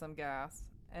don't get some gas.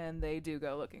 And they do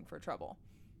go looking for trouble.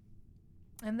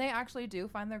 And they actually do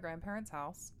find their grandparents'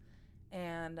 house.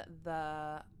 And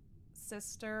the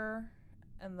sister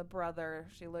and the brother,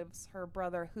 her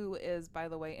brother, who is, by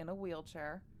the way, in a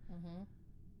wheelchair.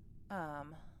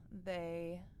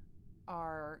 They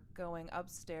are going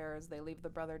upstairs. They leave the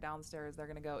brother downstairs. They're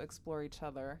going to go explore each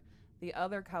other. The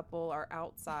other couple are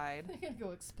outside. They're going to go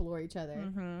explore each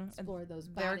other. Explore those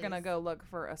bodies. They're going to go look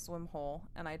for a swim hole.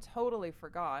 And I totally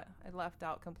forgot. I left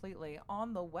out completely.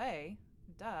 On the way,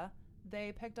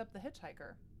 they picked up the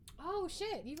hitchhiker. Oh,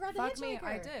 shit. You forgot the Fuck hitchhiker. me,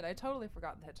 I did. I totally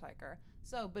forgot the hitchhiker.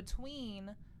 So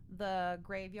between the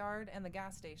graveyard and the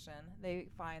gas station, they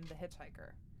find the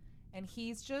hitchhiker. And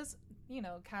he's just,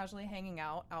 casually hanging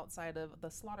out outside of the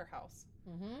slaughterhouse.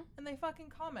 And they fucking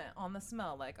comment on the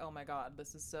smell oh my God,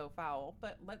 this is so foul.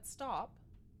 But let's stop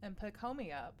and pick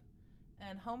homie up.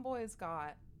 And homeboy's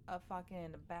got a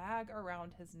fucking bag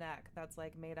around his neck that's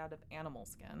made out of animal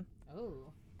skin.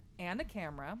 Oh. And a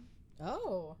camera.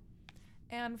 Oh.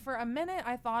 And for a minute,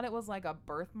 I thought it was a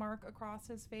birthmark across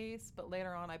his face. But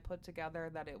later on, I put together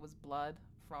that it was blood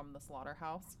from the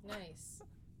slaughterhouse. Nice.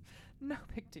 No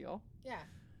big deal. Yeah.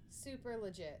 Super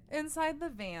legit. Inside the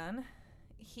van,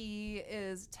 he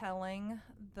is telling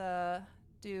the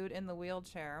dude in the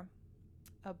wheelchair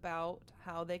about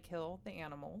how they kill the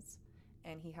animals.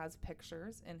 And he has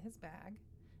pictures in his bag.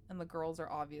 And the girls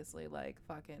are obviously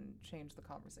fucking change the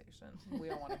conversation. We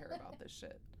don't want to hear about this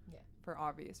shit. Yeah. For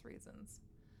obvious reasons.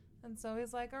 And so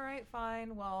he's like, all right,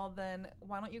 fine. Well, then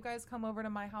why don't you guys come over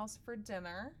to my house for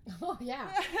dinner? Oh, yeah.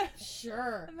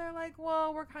 Sure. And they're like,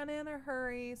 well, we're kind of in a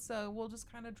hurry, so we'll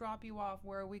just kind of drop you off.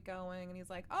 Where are we going? And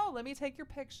he's like, oh, let me take your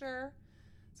picture.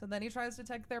 So then he tries to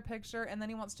take their picture, and then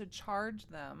he wants to charge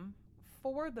them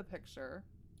for the picture.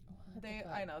 What the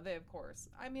fuck? I know, they, of course.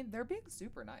 I mean, they're being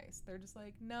super nice. They're just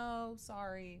like, no,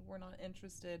 sorry, we're not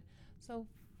interested. So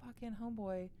fucking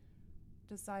homeboy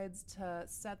decides to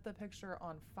set the picture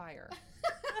on fire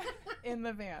in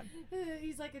the van.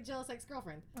 He's like a jealous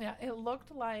ex-girlfriend. Yeah, it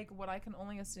looked like what I can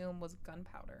only assume was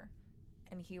gunpowder.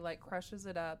 And he like crushes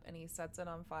it up and he sets it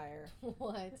on fire.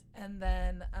 What? And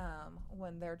then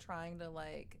when they're trying to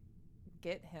like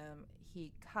get him,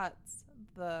 he cuts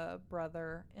the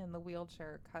brother in the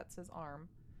wheelchair, cuts his arm.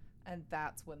 And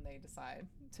that's when they decide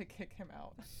to kick him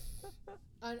out.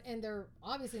 And they're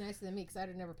obviously nicer than me because I'd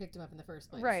have never picked him up in the first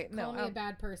place. Right, Call no, me a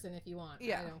bad person if you want.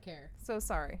 yeah. I don't care. So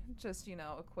sorry. Just, you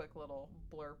know, a quick little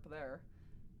blurb there.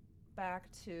 Back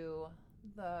to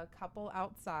the couple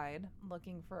outside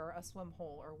looking for a swim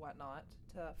hole or whatnot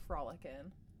to frolic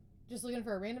in. Just looking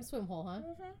for a random swim hole, huh?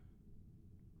 Mm-hmm.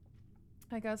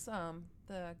 I guess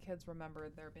the kids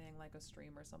remembered there being like a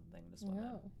stream or something to swim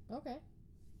in. Oh, okay.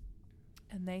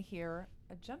 And they hear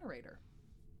a generator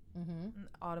Mm-hmm. and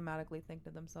automatically think to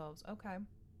themselves, okay,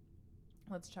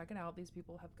 let's check it out. These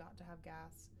people have got to have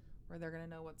gas or they're going to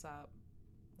know what's up.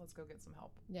 Let's go get some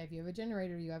help. Yeah, if you have a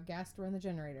generator, you have gas to run the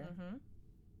generator.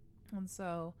 Mm-hmm. And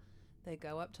so they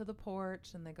go up to the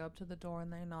porch and they go up to the door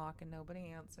and they knock and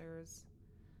nobody answers.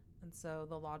 And so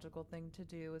the logical thing to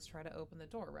do is try to open the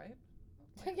door, right?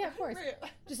 Yeah, of course.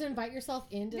 Just invite yourself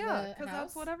into the Yeah, house. because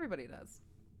that's what everybody does.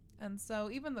 And so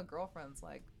even the girlfriend's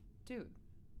like, dude,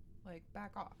 like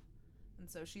back off. And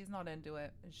so she's not into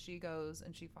it. And she goes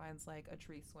and she finds like a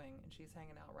tree swing and she's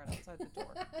hanging out right outside the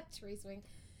door. Tree swing.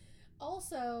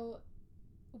 Also,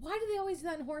 why do they always do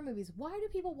that in horror movies? Why do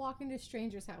people walk into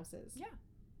strangers' houses? Yeah.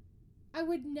 I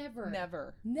would never.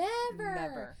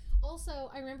 Never. Also,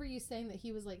 I remember you saying that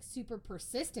he was like super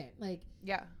persistent. Like,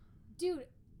 Yeah. dude,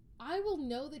 I will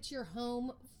know that you're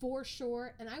home for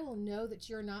sure, and I will know that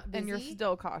you're not busy. And you're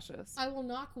still cautious. I will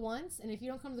knock once, and if you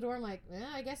don't come to the door, I'm like,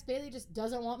 I guess Bailey just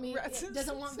doesn't want me,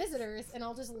 doesn't want visitors, and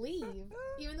I'll just leave,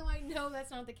 even though I know that's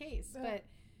not the case. But,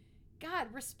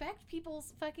 God, respect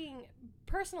people's fucking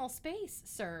personal space,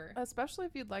 sir. Especially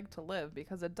if you'd like to live,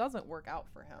 because it doesn't work out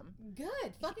for him.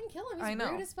 Good. Fucking kill him. He's I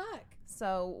know. rude as fuck.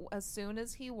 So as soon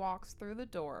as he walks through the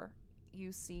door,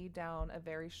 you see down a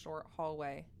very short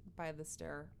hallway by the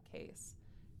staircase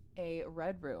a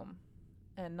red room.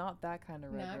 And not that kind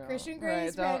of red room. Not Christian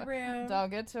Grey's red room. Don't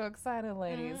get too excited,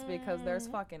 ladies, because there's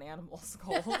fucking animal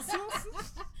skulls.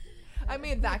 I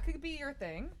mean, that could be your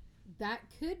thing. That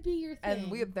could be your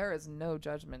thing. And there is no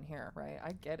judgment here, right?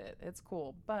 I get it. It's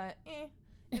cool. But,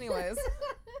 anyways.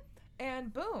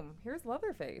 And boom, here's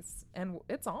Leatherface. And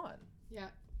it's on. Yeah.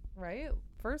 Right?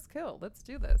 First kill. Let's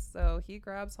do this. So he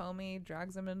grabs homie,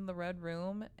 drags him into the red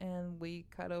room, and we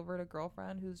cut over to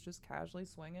girlfriend who's just casually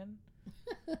swinging,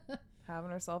 having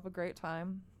herself a great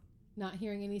time. Not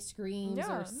hearing any screams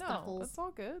or scuffles. No, it's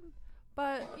all good.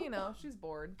 But, she's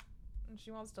bored and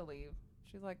she wants to leave.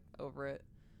 She's like over it.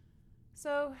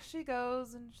 So she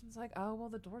goes and she's like, oh, well,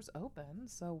 the door's open.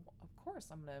 So, of course,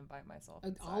 I'm going to invite myself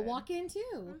inside. I'll walk in too.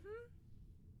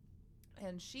 Mm-hmm.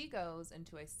 And she goes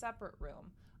into a separate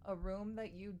room, a room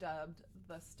that you dubbed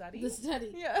the study. The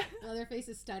study. Yeah.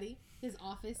 Leatherface's study. His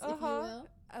office, if you will.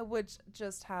 Which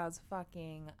just has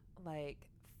fucking, like,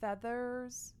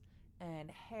 feathers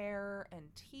and hair and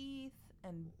teeth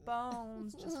and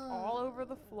bones just all over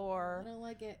the floor. I don't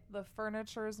like it. The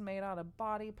furniture's made out of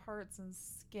body parts and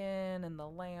skin and the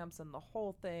lamps and the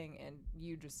whole thing. And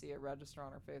you just see it register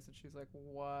on her face. And she's like,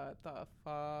 what the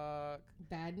fuck?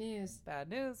 Bad news. Bad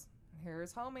news.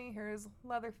 Here's homie. Here's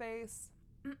Leatherface.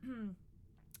 And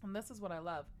this is what I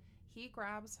love. He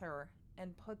grabs her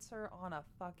and puts her on a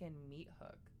fucking meat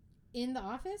hook. In the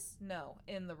office? No,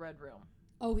 in the red room.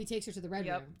 Oh, he takes her to the red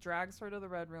room. Drags her to the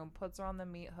red room, puts her on the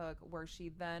meat hook, where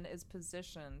she then is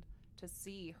positioned to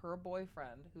see her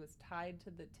boyfriend, who is tied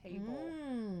to the table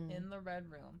in the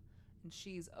red room. And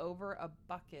she's over a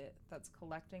bucket that's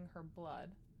collecting her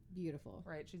blood. Beautiful.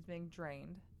 Right? She's being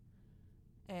drained.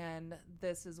 And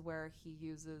this is where he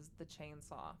uses the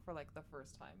chainsaw for like the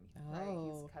first time. Right?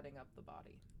 He's cutting up the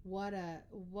body. What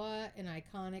an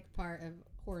iconic part of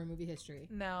horror movie history.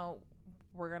 Now,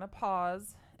 we're going to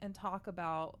pause and talk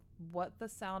about what the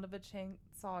sound of a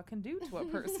chainsaw can do to a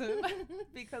person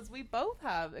because we both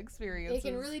have experiences. It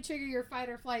can really trigger your fight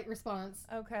or flight response.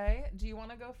 Okay. Do you want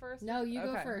to go first? No, you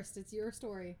go first. It's your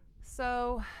story.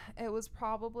 So it was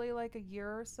probably like a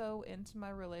year or so into my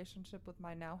relationship with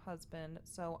my now husband.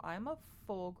 So I'm a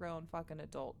full grown fucking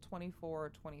adult, 24 or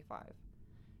 25,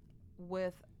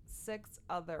 with 6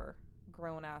 other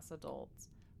grown ass adults.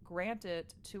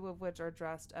 Granted, 2 of which are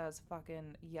dressed as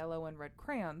fucking yellow and red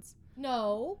crayons.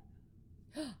 No.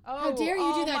 How dare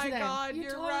you do that to them? Oh my God, You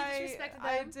you're totally right. disrespected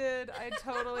I them. did. I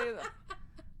totally.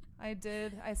 I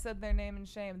did. I said their name in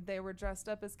shame. They were dressed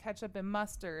up as ketchup and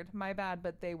mustard. My bad,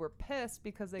 but they were pissed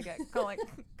because they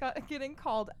getting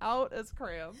called out as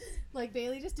crayons. Like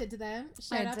Bailey just did to them.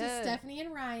 Shout out to Stephanie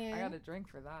and Ryan. I got a drink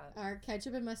for that. Our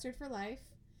ketchup and mustard for life.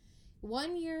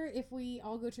 One year, if we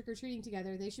all go trick-or-treating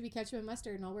together, they should be ketchup and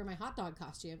mustard, and I'll wear my hot dog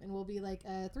costume, and we'll be like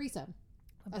a threesome.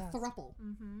 The A best. throuple.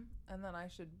 Mm-hmm. And then I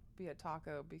should be a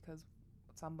taco because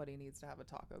somebody needs to have a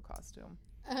taco costume.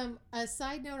 A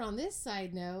side note on this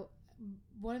side note,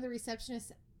 one of the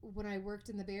receptionists when I worked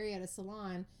in the Bay Area at a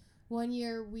salon, one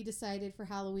year we decided for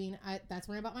Halloween, that's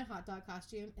when I bought my hot dog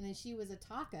costume, and then she was a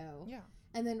taco. Yeah.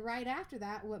 And then right after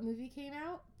that, what movie came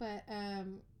out? But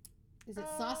is it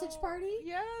Sausage Party?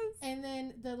 Yes. And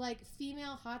then the like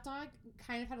female hot dog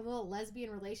kind of had a little lesbian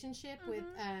relationship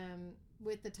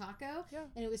with the taco. Yeah.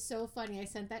 And it was so funny. I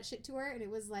sent that shit to her, and it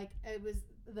was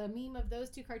the meme of those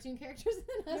 2 cartoon characters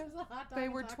and us as a hot dog. They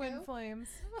and were taco. twin flames.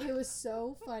 It was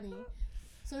so funny.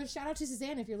 So shout out to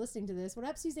Suzanne if you're listening to this. What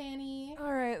up, Suzanne?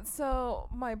 All right, so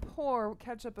my poor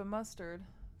ketchup and mustard,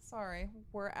 sorry,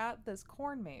 we're at this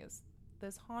corn maze,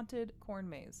 this haunted corn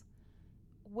maze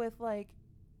with like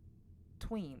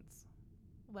tweens,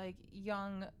 like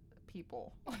young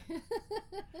people.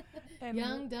 And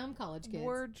Young, dumb college kids.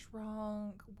 We're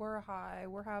drunk, we're high,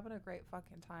 we're having a great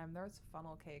fucking time. There's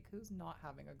funnel cake. Who's not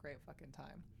having a great fucking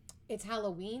time? It's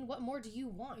Halloween. What more do you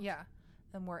want? Yeah.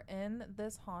 And we're in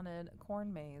this haunted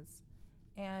corn maze,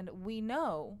 and we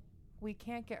know we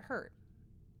can't get hurt.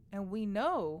 And we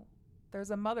know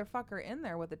there's a motherfucker in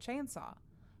there with a chainsaw,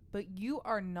 but you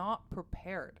are not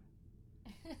prepared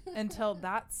until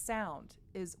that sound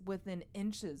is within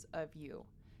inches of you,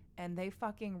 and they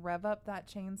fucking rev up that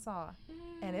chainsaw,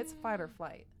 and it's fight or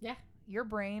flight. Yeah. Your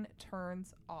brain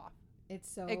turns off.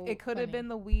 It's so It could have funny. been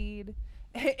the weed.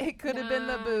 It could have been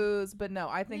the Nah. booze, but no,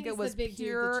 I think it's it was the big dude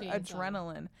pure with the chainsaw.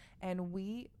 adrenaline. And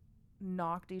we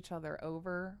knocked each other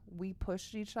over. We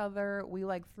pushed each other. We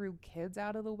like threw kids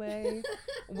out of the way.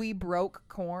 We broke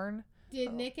corn.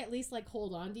 Did Nick at least like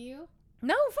hold on to you?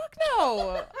 No, fuck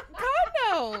no. God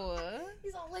no.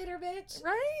 He's all later, bitch.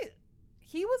 Right?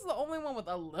 He was the only one with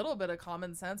a little bit of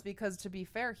common sense because, to be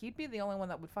fair, he'd be the only one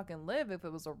that would fucking live if it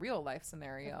was a real life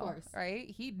scenario. Of course. Right?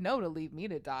 He'd know to leave me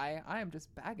to die. I am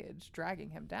just baggage dragging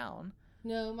him down.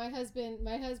 No, my husband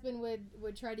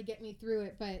would try to get me through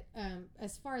it, but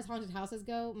as far as haunted houses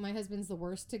go, my husband's the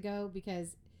worst to go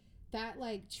because that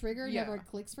like trigger never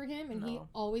clicks for him, and he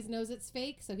always knows it's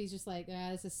fake, so he's just like,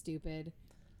 this is stupid.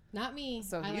 Not me.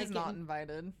 So I he's like not getting,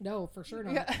 invited. No, for sure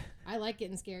not. Yeah. I like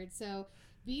getting scared. So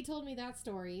B told me that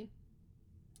story,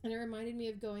 and it reminded me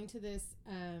of going to this.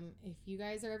 If you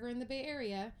guys are ever in the Bay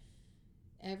Area,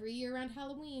 every year around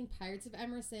Halloween, Pirates of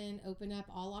Emerson open up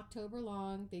all October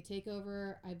long. They take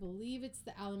over, I believe it's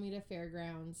the Alameda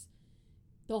Fairgrounds.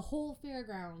 The whole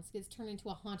fairgrounds gets turned into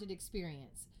a haunted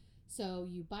experience. So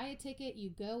you buy a ticket,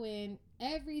 you go in,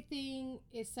 everything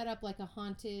is set up like a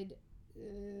haunted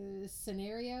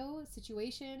scenario,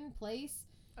 situation, place.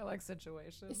 I like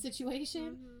situations.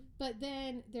 Situation. But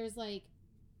then there's like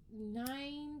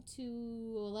 9 to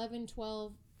 11,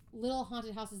 12 little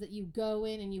haunted houses that you go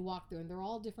in and you walk through, and they're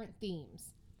all different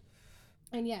themes.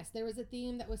 And yes, there was a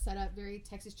theme that was set up very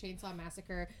Texas Chainsaw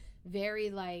Massacre, very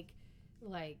like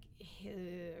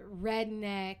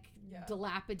redneck,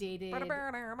 dilapidated.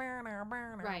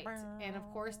 Right. And of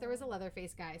course there was a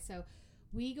Leatherface guy. So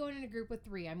we go in a group of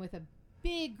 3. I'm with a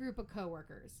big group of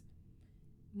coworkers.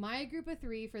 My group of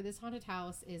 3 for this haunted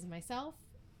house is myself,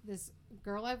 this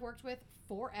girl I've worked with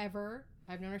forever.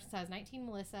 I've known her since I was 19,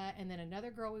 Melissa, and then another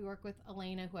girl we work with,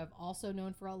 Elena, who I've also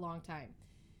known for a long time.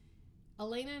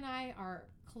 Elena and I are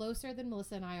closer than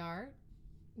Melissa and I are.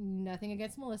 Nothing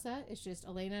against Melissa. It's just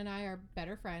Elena and I are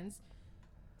better friends.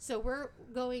 So we're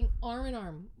going arm in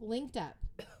arm, linked up.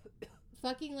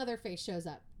 Fucking Leatherface shows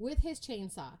up with his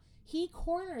chainsaw. He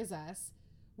corners us.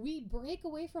 We break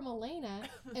away from Elena,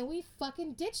 and we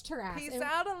fucking ditched her ass. Peace and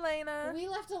out, Elena. we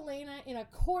left Elena in a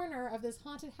corner of this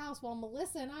haunted house while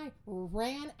Melissa and I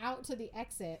ran out to the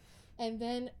exit. And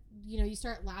then, you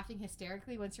start laughing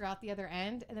hysterically once you're out the other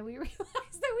end. And then we realized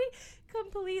that we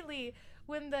completely,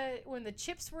 when the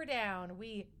chips were down,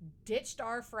 we ditched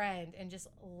our friend and just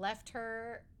left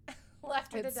her to die.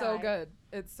 It's so good.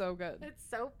 It's so good. It's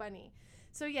so funny.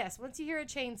 So yes, once you hear a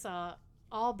chainsaw,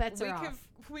 all bets are off.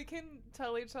 We can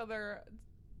tell each other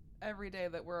every day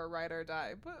that we're a ride or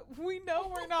die, but we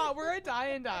know we're not. We're a die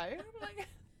and die. Like,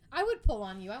 I would pull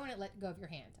on you. I wouldn't let go of your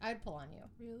hand. I would pull on you.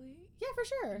 really? Yeah, for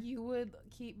sure. You would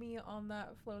keep me on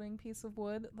that floating piece of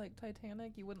wood like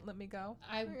Titanic? You wouldn't let me go?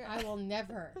 I will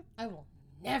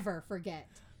never forget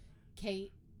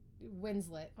Kate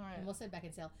Winslet. All right. I almost said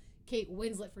Beckinsale. Kate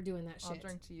Winslet for doing that shit. I'll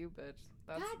drink to you, bitch.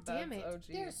 God damn it. OG.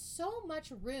 There's so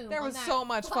much room. There on was that so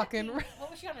much fucking room. What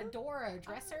was she on, a door or a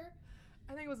dresser?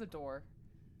 I think it was a door.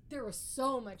 There was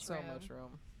so much So room. much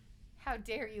room. How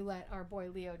dare you let our boy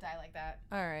Leo die like that?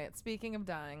 All right. Speaking of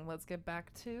dying, let's get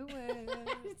back to it.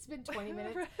 It's been 20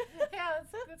 minutes. Yeah,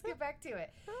 let's get back to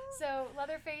it. So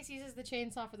Leatherface uses the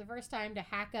chainsaw for the first time to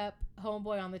hack up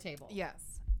Homeboy on the table.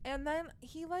 Yes. And then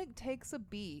he like takes a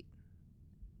beat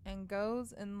and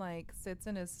goes and like sits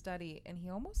in his study and he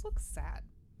almost looks sad.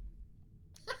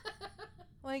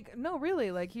 Like, no, really,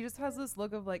 like he just has this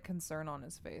look of like concern on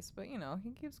his face, but you know,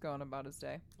 he keeps going about his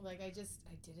day. Like, I did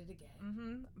it again.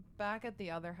 Mm-hmm. Back at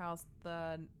the other house,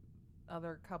 the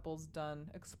other couple's done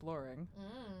exploring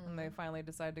and they finally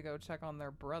decide to go check on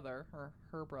their brother or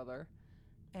her brother,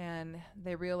 and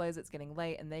they realize it's getting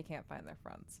late and they can't find their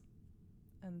friends.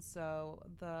 And so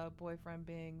the boyfriend,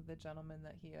 being the gentleman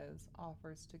that he is,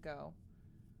 offers to go.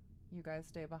 You guys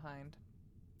stay behind.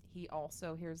 He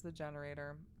also hears the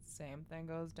generator. Same thing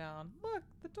goes down. Look,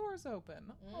 the door's open.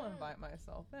 I'll invite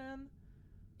myself in.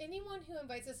 Anyone who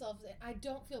invites themselves in, I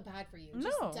don't feel bad for you. No.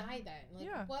 Just die then. Like,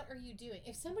 Yeah. what are you doing?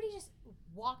 If somebody just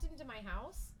walked into my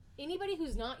house, anybody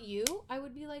who's not you, I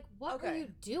would be like, what are Okay. you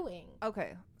doing?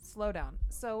 Okay, slow down.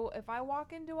 So if I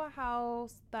walk into a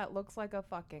house that looks like a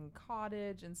fucking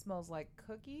cottage and smells like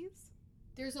cookies,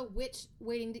 There's a witch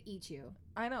waiting to eat you.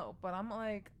 I know, but I'm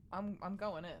like, I'm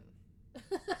going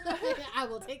in. I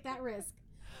will take that risk.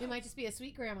 It might just be a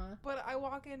sweet grandma. But I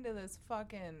walk into this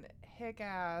fucking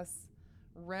hick-ass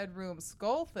red room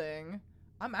skull thing,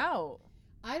 I'm out.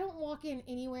 I don't walk in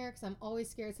anywhere because I'm always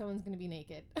scared someone's going to be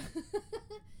naked.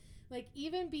 Like,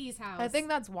 even B's house. I think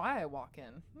that's why I walk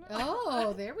in.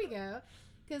 Oh, there we go.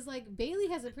 Because, like, Bailey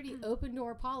has a pretty open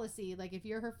door policy. Like, if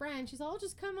you're her friend, she's all,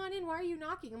 just come on in. Why are you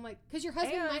knocking? I'm like, because your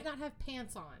husband And- might not have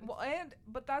pants on. Well,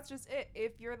 but that's just it.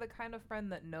 If you're the kind of friend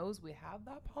that knows we have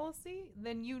that policy,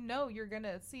 then you know you're going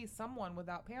to see someone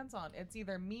without pants on. It's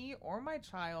either me or my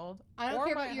child. I don't or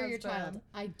care my about you or your husband. child.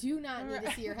 I do not need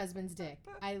to see your husband's dick.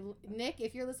 Nick,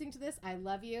 if you're listening to this, I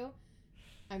love you.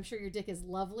 I'm sure your dick is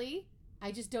lovely.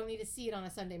 I just don't need to see it on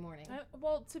a Sunday morning.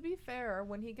 Well, to be fair,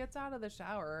 when he gets out of the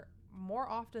shower, more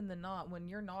often than not, when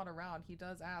you're not around, he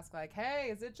does ask, like, hey,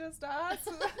 is it just us?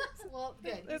 Well,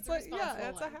 good. He's It's the like, yeah, responsible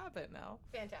it's one. a habit now.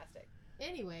 Fantastic.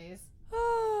 Anyways,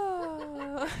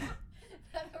 Oh.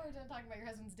 I thought we were done talking about your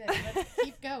husband's dick. Let's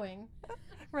keep going.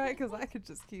 Right, because I could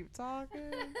just keep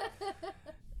talking.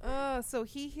 So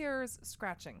he hears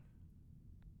scratching.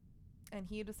 And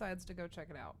he decides to go check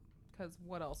it out. Because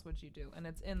what else would you do? And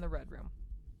it's in the red room.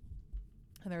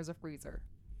 And there's a freezer.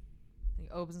 He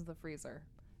opens the freezer.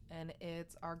 And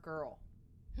it's our girl.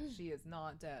 She is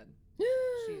not dead.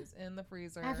 She is in the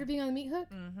freezer. After being on the meat hook?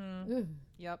 Mm-hmm. Ugh.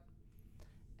 Yep.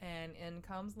 And in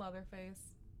comes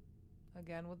Leatherface.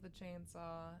 Again with the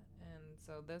chainsaw. And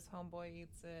so this homeboy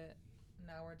eats it.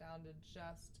 Now we're down to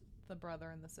just the brother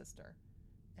and the sister.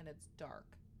 And it's dark.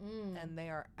 And they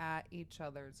are at each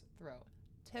other's throat.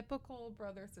 Typical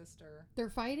brother-sister.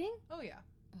 They're fighting? Oh, yeah.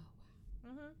 Oh,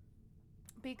 wow. Mm-hmm.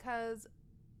 Because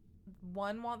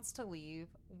one wants to leave,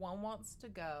 one wants to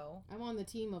go. I'm on the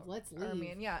team of let's leave. I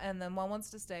mean, yeah, and then one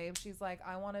wants to stay. She's like,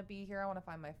 I want to be here. I want to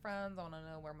find my friends. I want to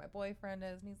know where my boyfriend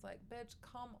is. And he's like, bitch,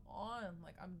 come on.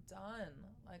 Like, I'm done.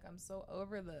 Like, I'm so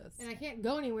over this. And I can't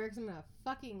go anywhere because I'm in a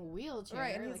fucking wheelchair.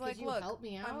 Right, and he's could like, you look, help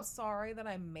me out? I'm sorry that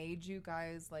I made you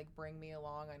guys, like, bring me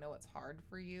along. I know it's hard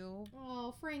for you.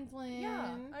 Oh, Franklin.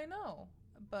 Yeah, I know.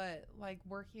 But, like,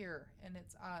 we're here, and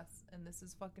it's us, and this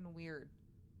is fucking weird.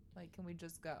 Like, can we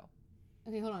just go?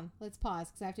 Okay, hold on. Let's pause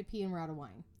because I have to pee and we're out of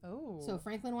wine. Oh. So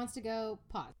Franklin wants to go.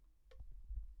 Pause.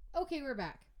 Okay, we're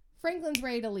back. Franklin's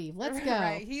ready to leave. Let's go.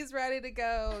 Right, he's ready to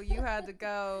go. You had to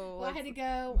go. Well, I had to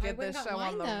go. I Get went this and got show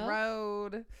wine, on the though.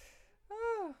 road.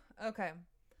 Oh, okay.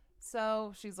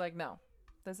 So she's like, no,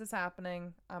 this is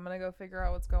happening. I'm going to go figure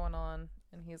out what's going on.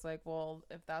 And he's like, well,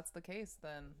 if that's the case,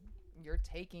 then you're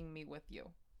taking me with you.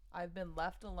 I've been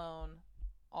left alone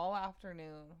all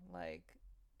afternoon. Like,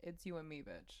 it's you and me,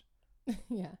 bitch.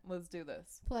 Yeah. Let's do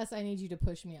this. Plus, I need you to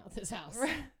push me out this house.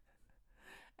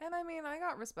 And I mean, I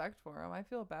got respect for him. I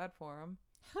feel bad for him.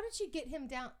 How did she get him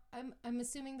down? I'm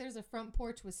assuming there's a front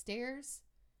porch with stairs.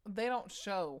 They don't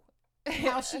show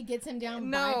How she gets him down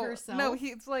by herself. No,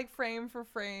 he's like frame for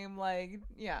frame. Like,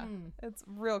 yeah, it's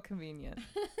real convenient.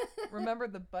 Remember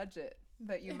the budget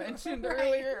that you mentioned Right.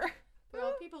 earlier.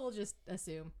 Well, people will just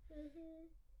assume.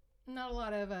 Not a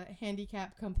lot of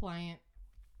handicap compliant,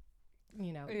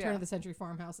 turn of the century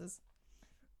farmhouses.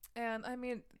 And I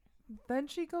mean, then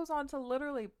she goes on to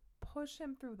literally push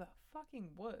him through the fucking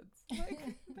woods. Like, they're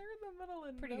in the middle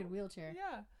of Pretty good wheelchair.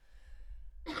 Yeah.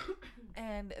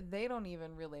 And they don't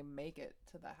even really make it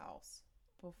to the house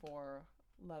before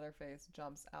Leatherface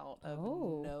jumps out of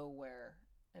nowhere,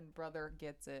 and brother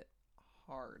gets it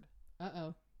hard.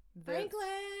 Uh-oh.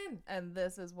 Franklin! And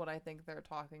this is what I think they're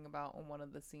talking about in one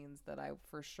of the scenes that I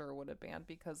for sure would have banned,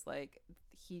 because like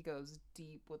he goes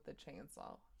deep with the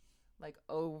chainsaw, like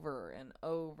over and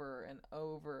over and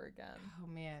over again. Oh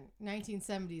man,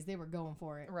 1970s, they were going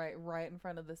for it. Right in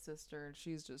front of the sister, and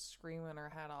she's just screaming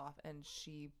her head off, and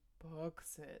she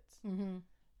books it. Mm-hmm.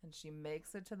 And she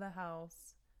makes it to the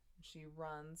house. She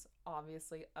runs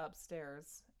obviously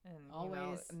upstairs, and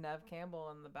Always. Nev Campbell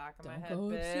in the back of my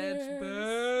Don't head,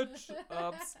 go bitch,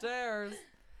 upstairs.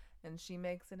 And she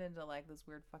makes it into like this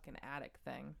weird fucking attic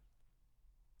thing.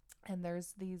 And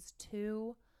there's these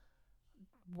two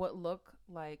what look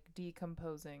like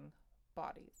decomposing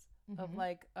bodies of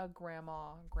like a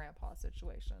grandpa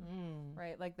situation,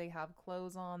 right? Like they have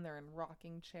clothes on, they're in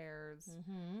rocking chairs,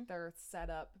 they're set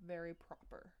up very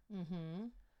proper.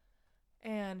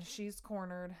 And she's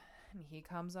cornered, and he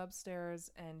comes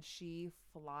upstairs, and she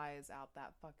flies out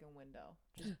that fucking window.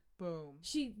 Just boom.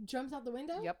 She jumps out the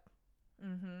window? Yep.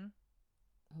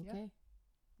 Okay. Yep.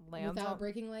 Lands without on,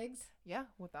 breaking legs? Yeah,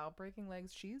 without breaking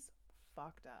legs. She's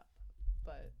fucked up,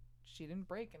 but she didn't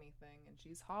break anything, and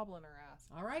she's hobbling her ass.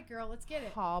 All right, girl, let's get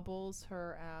it. Hobbles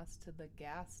her ass to the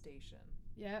gas station.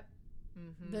 Yep.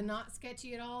 The not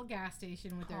sketchy at all gas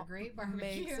station with their great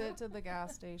barbecue. Makes it to the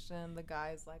gas station. The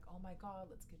guy's like, oh my God,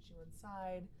 let's get you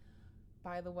inside.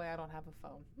 By the way, I don't have a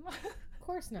phone. Of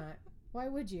course not. Why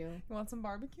would you? You want some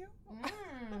barbecue?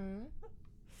 Mm.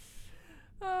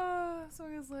 So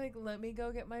he's like, let me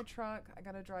go get my truck. I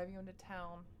gotta drive you into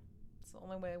town. It's the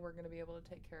only way we're gonna be able to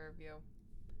take care of you.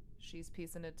 She's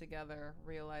piecing it together,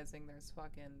 realizing there's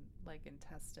fucking like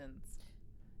intestines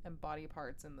and body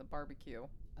parts in the barbecue.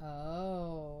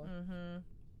 Oh.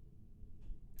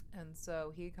 And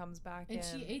so he comes back in. And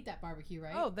she ate that barbecue,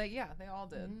 right? Oh, they all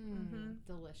did.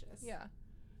 Delicious. Yeah.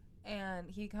 And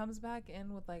he comes back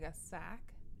in with like a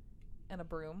sack and a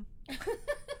broom.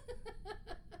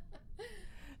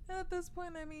 And at this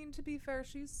point, I mean, to be fair,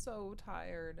 she's so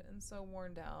tired and so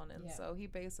worn down. And so he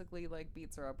basically like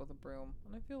beats her up with a broom.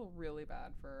 And I feel really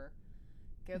bad for her.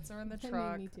 Gets her in the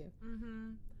truck. Me too.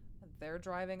 They're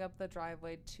driving up the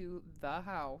driveway to the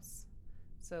house.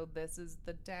 So this is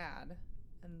the dad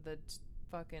and the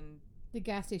fucking... The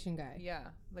gas station guy. Yeah,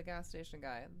 the gas station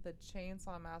guy. The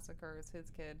chainsaw massacre is his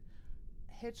kid.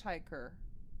 Hitchhiker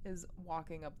is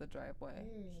walking up the driveway.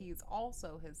 He's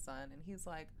also his son. And he's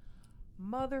like,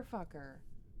 motherfucker,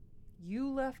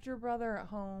 you left your brother at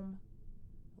home.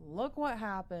 Look what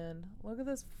happened. Look at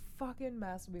this fucking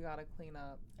mess we gotta clean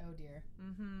up. Oh, dear.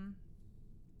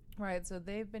 Right, so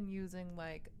they've been using,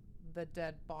 like, the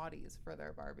dead bodies for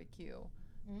their barbecue.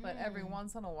 But every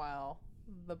once in a while,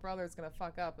 the brother's gonna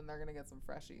fuck up and they're gonna get some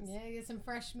freshies. Yeah, get some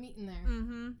fresh meat in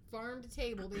there. Farm to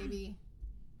table, baby.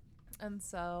 And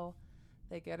so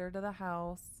they get her to the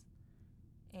house,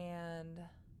 and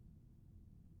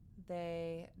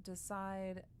they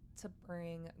decide to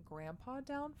bring Grandpa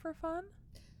down for fun.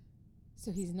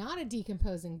 So he's not a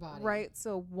decomposing body. Right,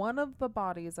 so one of the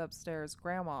bodies upstairs,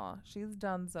 Grandma, she's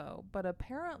donezo, but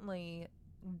apparently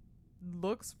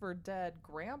looks for dead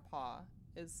Grandpa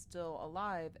is still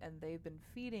alive, and they've been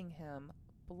feeding him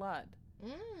blood.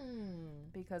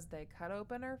 Because they cut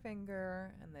open her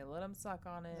finger and they let him suck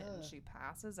on it. And she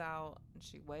passes out, and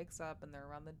she wakes up, and they're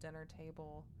around the dinner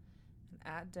table. And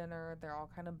at dinner, they're all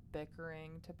kind of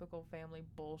bickering, typical family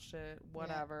bullshit,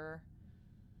 whatever.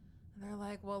 And they're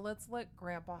like, well, let's let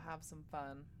Grandpa have some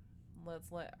fun.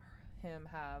 Let's let him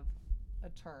have a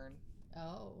turn.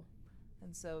 Oh.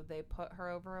 And so they put her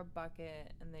over a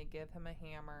bucket, and they give him a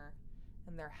hammer.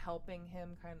 And they're helping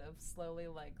him kind of slowly,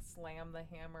 like, slam the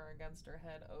hammer against her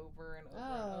head over and over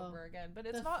and over again. But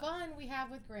it's the not fun we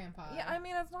have with Grandpa. Yeah, I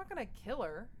mean, it's not going to kill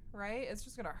her, right? It's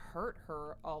just going to hurt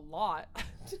her a lot.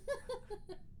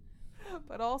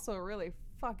 But also really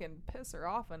fucking piss her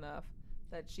off enough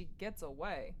that she gets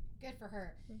away. Good for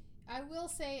her. I will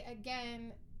say,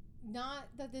 again, not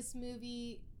that this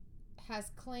movie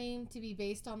has claimed to be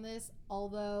based on this,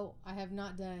 although I have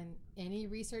not done any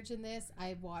research in this.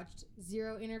 I've watched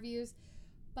 0 interviews,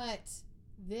 but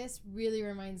this really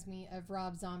reminds me of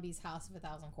Rob Zombie's House of a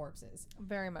Thousand Corpses.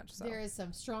 Very much so. There is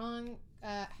some strong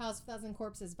House of a Thousand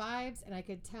Corpses vibes, and I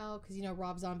could tell because, you know,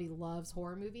 Rob Zombie loves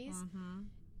horror movies. Mm-hmm.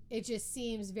 It just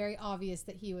seems very obvious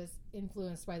that he was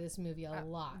influenced by this movie a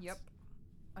lot. Yep.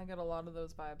 I get a lot of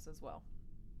those vibes as well.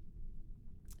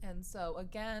 And so,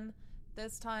 again,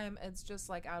 this time it's just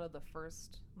like out of the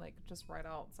first, like just right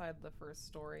outside the first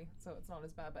story. So it's not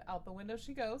as bad, but out the window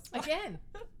she goes. Again.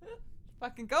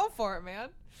 Fucking go for it, man.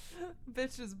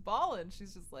 Bitch is balling.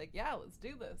 She's just like, yeah, let's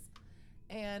do this.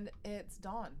 And it's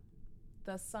dawn.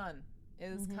 The sun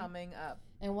is coming up.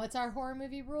 And what's our horror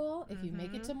movie rule? If you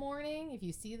make it to morning, if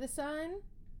you see the sun,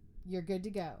 you're good to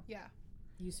go. Yeah.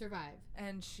 You survive.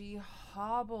 And she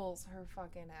hobbles her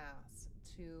fucking ass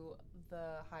to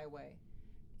the highway.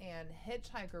 And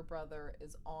Hitchhiker Brother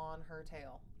is on her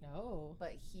tail. Oh.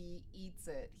 But he eats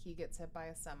it. He gets hit by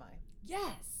a semi.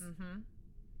 Yes. Mm-hmm.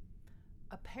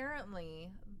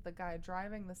 Apparently, the guy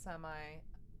driving the semi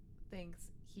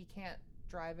thinks he can't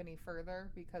drive any further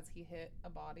because he hit a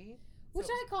body. Which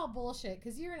I call bullshit,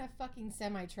 because you're in a fucking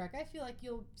semi-truck. I feel like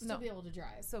you'll still be able to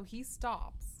drive. So he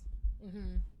stops.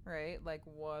 Mm-hmm. Right? Like,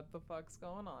 what the fuck's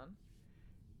going on?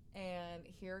 And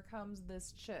here comes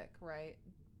this chick, right?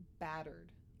 Battered.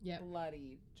 Yep.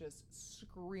 Bloody. Just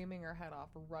screaming her head off,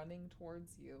 running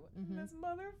towards you. Mm-hmm. And this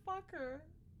motherfucker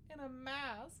in a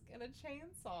mask and a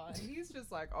chainsaw. And he's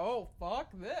just like, oh,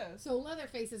 fuck this. So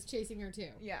Leatherface is chasing her, too.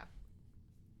 Yeah.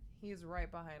 He's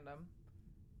right behind him.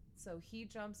 So he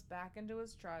jumps back into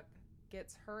his truck,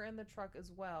 gets her in the truck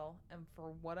as well, and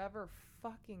for whatever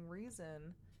fucking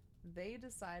reason, they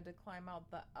decide to climb out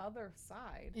the other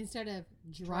side. Instead of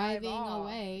driving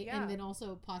away Yeah. and then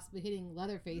also possibly hitting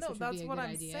Leatherface, No, which would that's be a what good I'm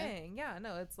idea. saying. Yeah,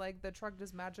 no, it's like the truck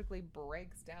just magically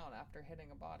breaks down after hitting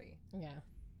a body. Yeah.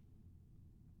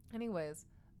 Anyways,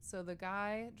 so the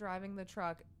guy driving the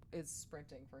truck is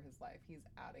sprinting for his life. He's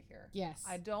out of here. Yes.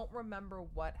 I don't remember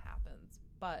what happens,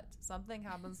 but something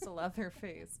happens to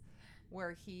Leatherface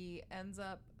where he ends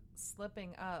up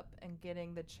slipping up and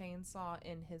getting the chainsaw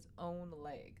in his own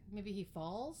leg. Maybe he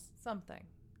falls? Something.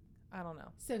 I don't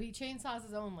know. So he chainsaws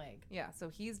his own leg. Yeah, so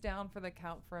he's down for the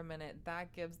count for a minute.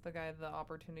 That gives the guy the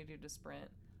opportunity to sprint.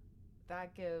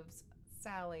 That gives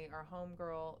Sally, our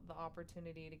homegirl, the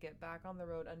opportunity to get back on the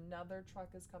road. Another truck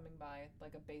is coming by,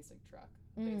 like a basic truck,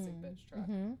 basic bitch truck.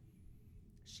 Mm-hmm.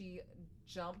 She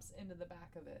jumps into the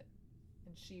back of it,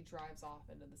 and she drives off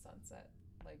into the sunset.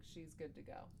 Like, she's good to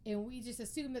go. And we just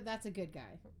assume that that's a good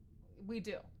guy. We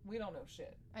do. We don't know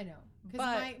shit. I know.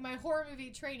 Because my horror movie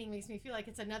training makes me feel like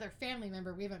it's another family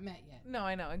member we haven't met yet. No,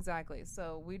 I know, exactly.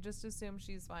 So we just assume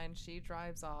she's fine. She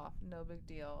drives off. No big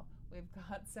deal. We've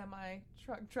got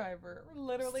semi-truck driver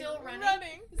literally Still running.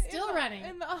 Running.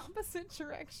 In the opposite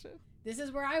direction. This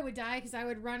is where I would die because I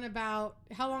would run about,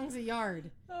 how long's a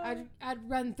yard? I'd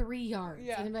run 3 yards.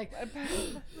 Yeah. And I'd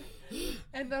be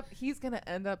like, He's going to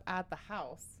end up at the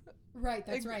house. Right,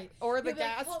 that's right. Or the You'll be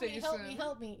like, gas station.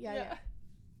 Help me. Yeah.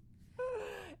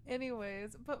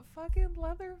 Anyways, but fucking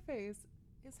Leatherface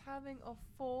is having a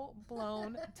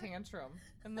full-blown tantrum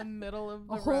in the middle of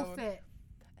the road. whole fit.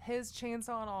 His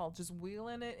chainsaw and all, just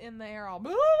wheeling it in the air, all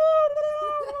like,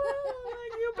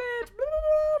 you bitch,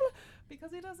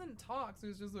 because he doesn't talk, so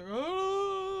he's just like,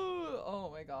 oh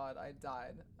my god, I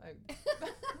died.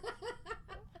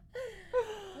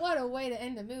 What a way to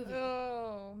end a movie.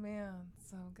 Oh man,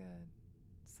 so good.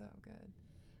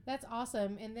 That's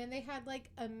awesome. And then they had like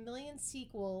a million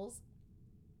sequels.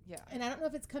 Yeah. And I don't know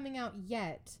if it's coming out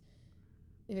yet.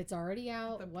 If it's already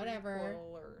out, The whatever.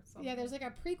 prequel or something. Yeah, there's like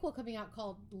a prequel coming out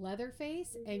called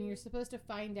Leatherface, and you're supposed to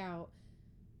find out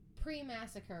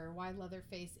pre-massacre why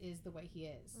Leatherface is the way he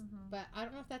is. But I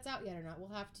don't know if that's out yet or not.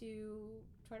 We'll have to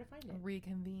try to find it.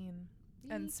 Reconvene.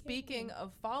 And speaking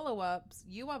of follow-ups,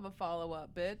 you have a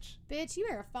follow-up, bitch. Bitch, you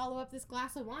better follow up this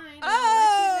glass of wine. And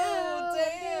Oh, I'll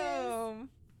let you know. damn.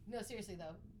 No, seriously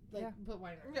though. Like, Yeah. put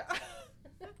wine in it. Yeah.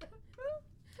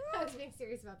 I was being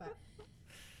serious about that.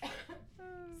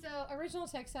 So, original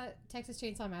Texas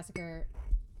Chainsaw Massacre,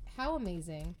 how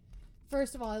amazing.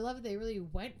 First of all, I love that they really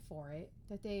went for it.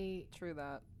 That they True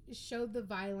that. showed the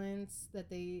violence, that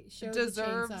they showed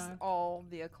Deserves the chainsaw. all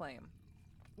the acclaim.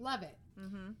 Love it.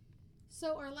 Mm-hmm.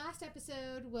 So, our last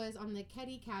episode was on the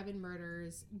Ketty Cabin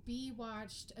murders. B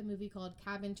watched a movie called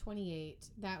Cabin 28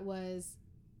 that was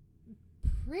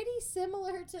pretty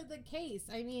similar to the case.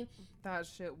 I mean, That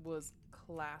shit was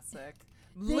classic.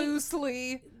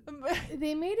 Loosely.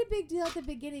 they made a big deal at the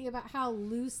beginning about how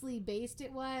loosely based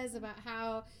it was, about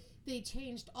how they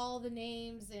changed all the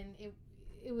names, and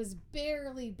it was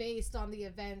barely based on the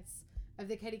events of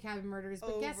the Ketty Cabin murders.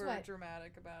 But guess what?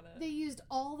 Dramatic about it. They used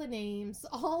all the names,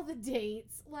 all the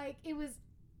dates. Like, it was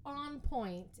on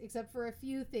point, except for a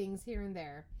few things here and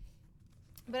there.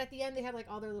 But at the end, they had like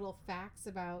all their little facts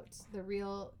about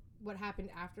what happened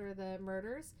after the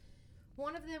murders.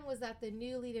 One of them was that the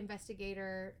new lead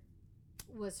investigator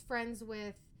was friends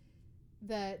with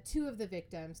two of the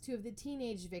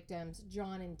teenage victims,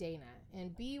 John and Dana.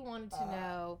 And B wanted to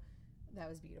know, that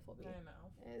was beautiful, B. I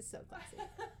know. It's so classy.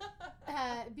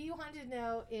 B wanted to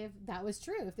know if that was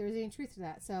true, if there was any truth to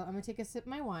that. So I'm going to take a sip of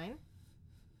my wine.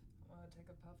 I'm going to take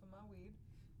a puff of my weed.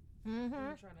 Mm-hmm.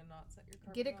 You're trying to not set your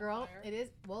carpet Get it, on girl. fire. It is.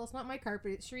 Well, it's not my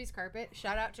carpet. It's Cherie's carpet.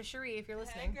 Shout out to Cherie if you're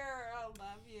listening. Hey, girl.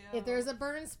 Love you. If there's a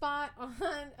burn spot on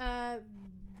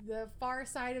the far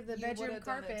side of the You bedroom would've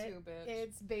done it carpet, too, bitch.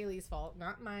 it's Bailey's fault,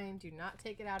 not mine. Do not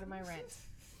take it out of my rent.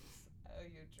 Oh,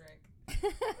 you drink.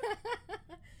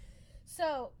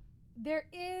 So, there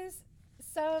is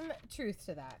some truth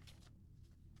to that.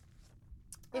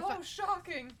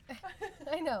 Shocking.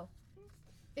 I know.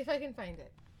 If I can find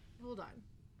it. Hold on.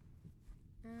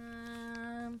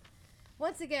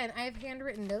 Once again, I have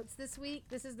handwritten notes this week.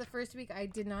 This is the first week I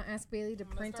did not ask Bailey to I'm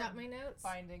gonna print start out my notes.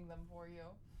 Finding them for you.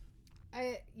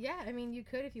 I mean, you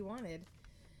could if you wanted.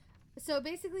 So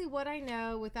basically what I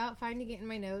know without finding it in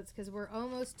my notes, because we're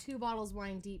almost 2 bottles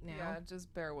wine deep now. Yeah,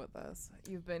 just bear with us.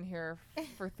 You've been here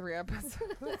for 3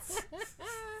 episodes.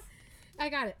 I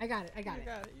got it. You got it.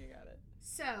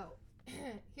 So,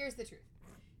 here's the truth.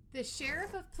 The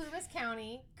sheriff of Plumas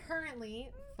County, currently,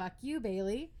 fuck you,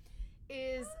 Bailey,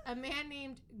 is a man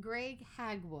named Greg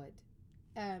Hagwood.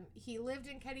 He lived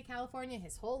in Ketty, California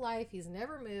his whole life. He's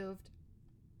never moved.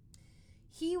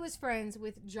 He was friends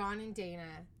with John and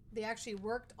Dana. They actually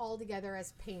worked all together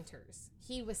as painters.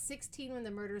 He was 16 when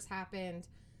the murders happened.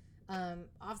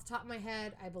 Off the top of my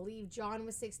head, I believe John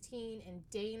was 16 and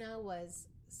Dana was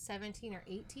 17 or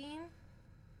 18.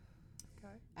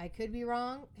 Okay. I could be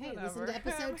wrong. Hey, Whatever. listen to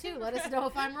episode 2. Let us know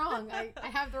if I'm wrong. I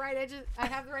have the right ages. I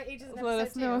have the right ages in episode 2. Let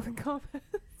us know in the comments.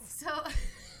 So,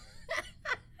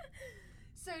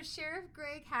 so Sheriff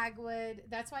Greg Hagwood,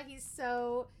 that's why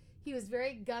he was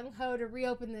very gung-ho to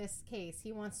reopen this case.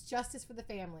 He wants justice for the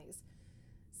families.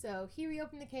 So he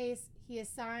reopened the case. He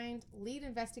assigned lead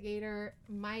investigator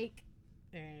Mike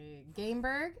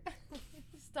Gameberg.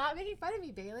 Stop making fun of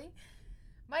me, Bailey.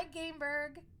 Mike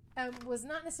Gameberg was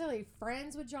not necessarily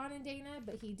friends with John and Dana,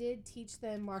 but he did teach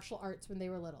them martial arts when they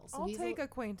were little. So I'll he's take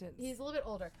acquaintance. He's a little bit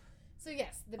older. So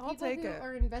yes, the I'll people take who it.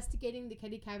 are investigating the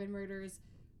Ketty Cabin murders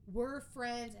were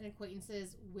friends and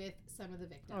acquaintances with some of the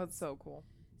victims. Oh, it's so cool.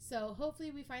 So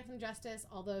hopefully we find some justice.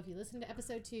 Although if you listen to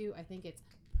episode 2, I think it's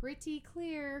pretty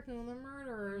clear who the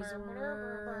murderers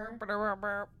were.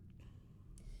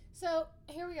 So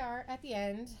here we are at the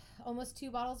end, almost 2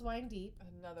 bottles wine deep.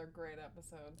 Another great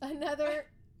episode. Another,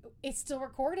 it's still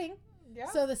recording. Yeah.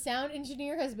 So the sound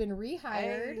engineer has been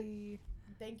rehired. Hey.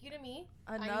 Thank you to me.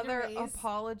 I need a Another raise.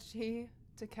 apology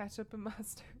to ketchup and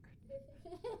mustard.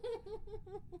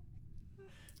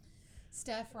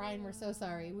 Steph, Ryan, we're so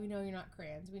sorry. We know you're not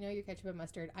crayons. We know you're ketchup and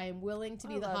mustard. I am willing to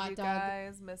be the love hot you dog.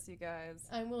 guys. Miss you guys.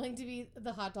 I'm willing to be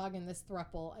the hot dog in this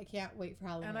thruple. I can't wait for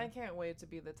Halloween. And I can't wait to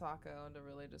be the taco and to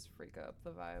really just freak up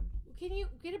the vibe. Can you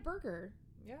get a burger?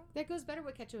 Yeah. That goes better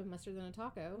with ketchup and mustard than a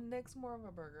taco. Nick's more of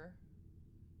a burger.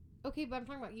 Okay, but I'm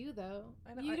talking about you, though.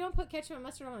 I know, You don't put ketchup and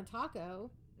mustard on a taco.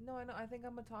 No, I know. I think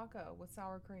I'm a taco with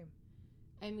sour cream.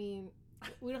 I mean,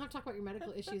 we don't have to talk about your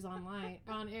medical issues on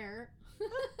air.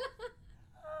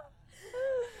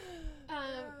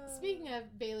 Speaking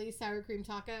of Bailey's sour cream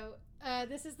taco,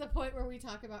 this is the point where we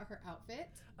talk about her outfit.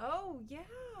 Oh, yeah.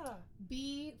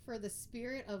 B for the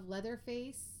spirit of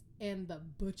Leatherface and the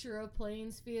Butcher of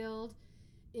Plainsfield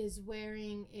is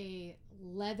wearing a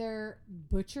leather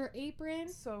butcher apron.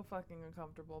 So fucking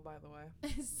uncomfortable, by the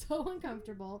way. So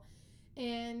uncomfortable.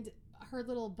 And her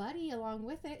little buddy along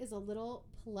with it is a little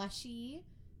plushy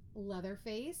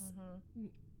Leatherface. Mm-hmm.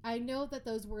 I know that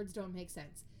those words don't make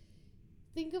sense.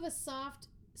 Think of a soft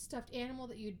stuffed animal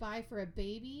that you'd buy for a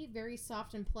baby, very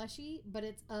soft and plushy, but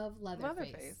it's of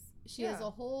Leatherface. She has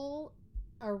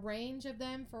a range of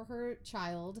them for her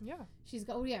child. Yeah. She's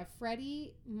got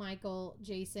Freddie, Michael,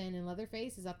 Jason, and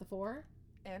Leatherface. Is that the 4?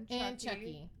 And Chucky. And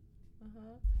Chucky.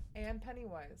 Uh-huh. And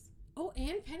Pennywise. Oh,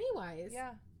 and Pennywise.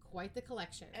 Yeah. Quite the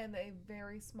collection. And a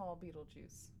very small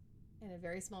Beetlejuice. And a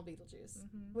very small Beetlejuice,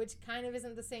 Mm-hmm. which kind of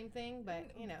isn't the same thing,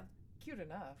 but, you know. Cute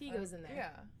enough. He goes in there.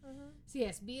 Yeah. Mm-hmm. So,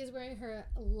 yes, B is wearing her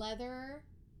leather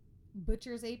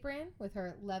butcher's apron with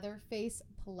her Leatherface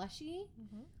plushie.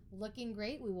 Mm-hmm. Looking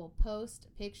great. We will post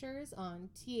pictures on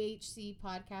THC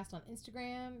Podcast on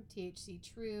Instagram, THC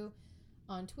True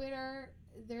on Twitter.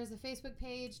 There's a Facebook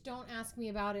page. Don't ask me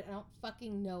about it. I don't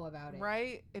fucking know about it.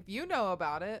 Right? If you know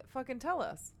about it, fucking tell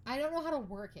us. I don't know how to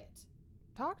work it.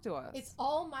 Talk to us. It's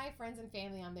all my friends and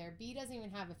family on there. B doesn't even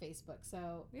have a Facebook.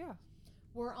 So yeah.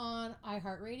 we're on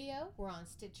iHeartRadio. We're on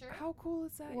Stitcher. How cool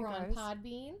is that? We're you on guys?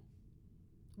 Podbean.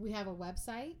 We have a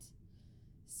website.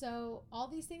 So all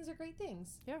these things are great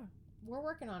things. Yeah. We're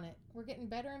working on it. We're getting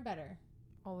better and better.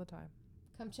 All the time.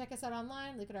 Come check us out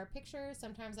online. Look at our pictures.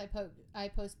 Sometimes I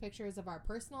post pictures of our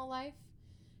personal life.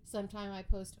 Sometimes I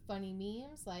post funny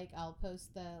memes. Like I'll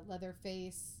post the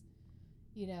Leatherface,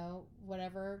 you know,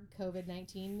 whatever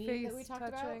COVID-19 meme Face that we talked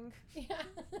touching. about.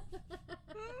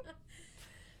 Yeah.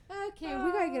 Okay,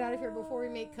 we gotta get out of here before we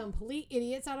make complete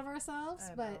idiots out of ourselves.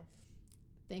 I But know.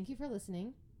 thank you for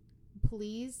listening.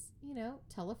 Please, you know,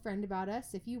 tell a friend about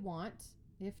us if you want.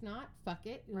 If not, fuck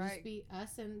it. It'll just Right. be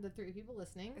us and the 3 people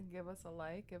listening. And give us a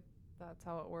like if that's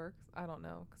how it works. I don't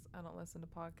know because I don't listen to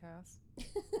podcasts.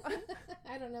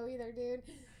 I don't know either, dude.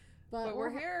 But we're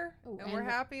here Oh, and we're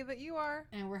happy that you are.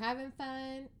 and we're having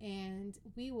fun, and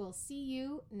we will see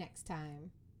you next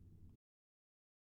time.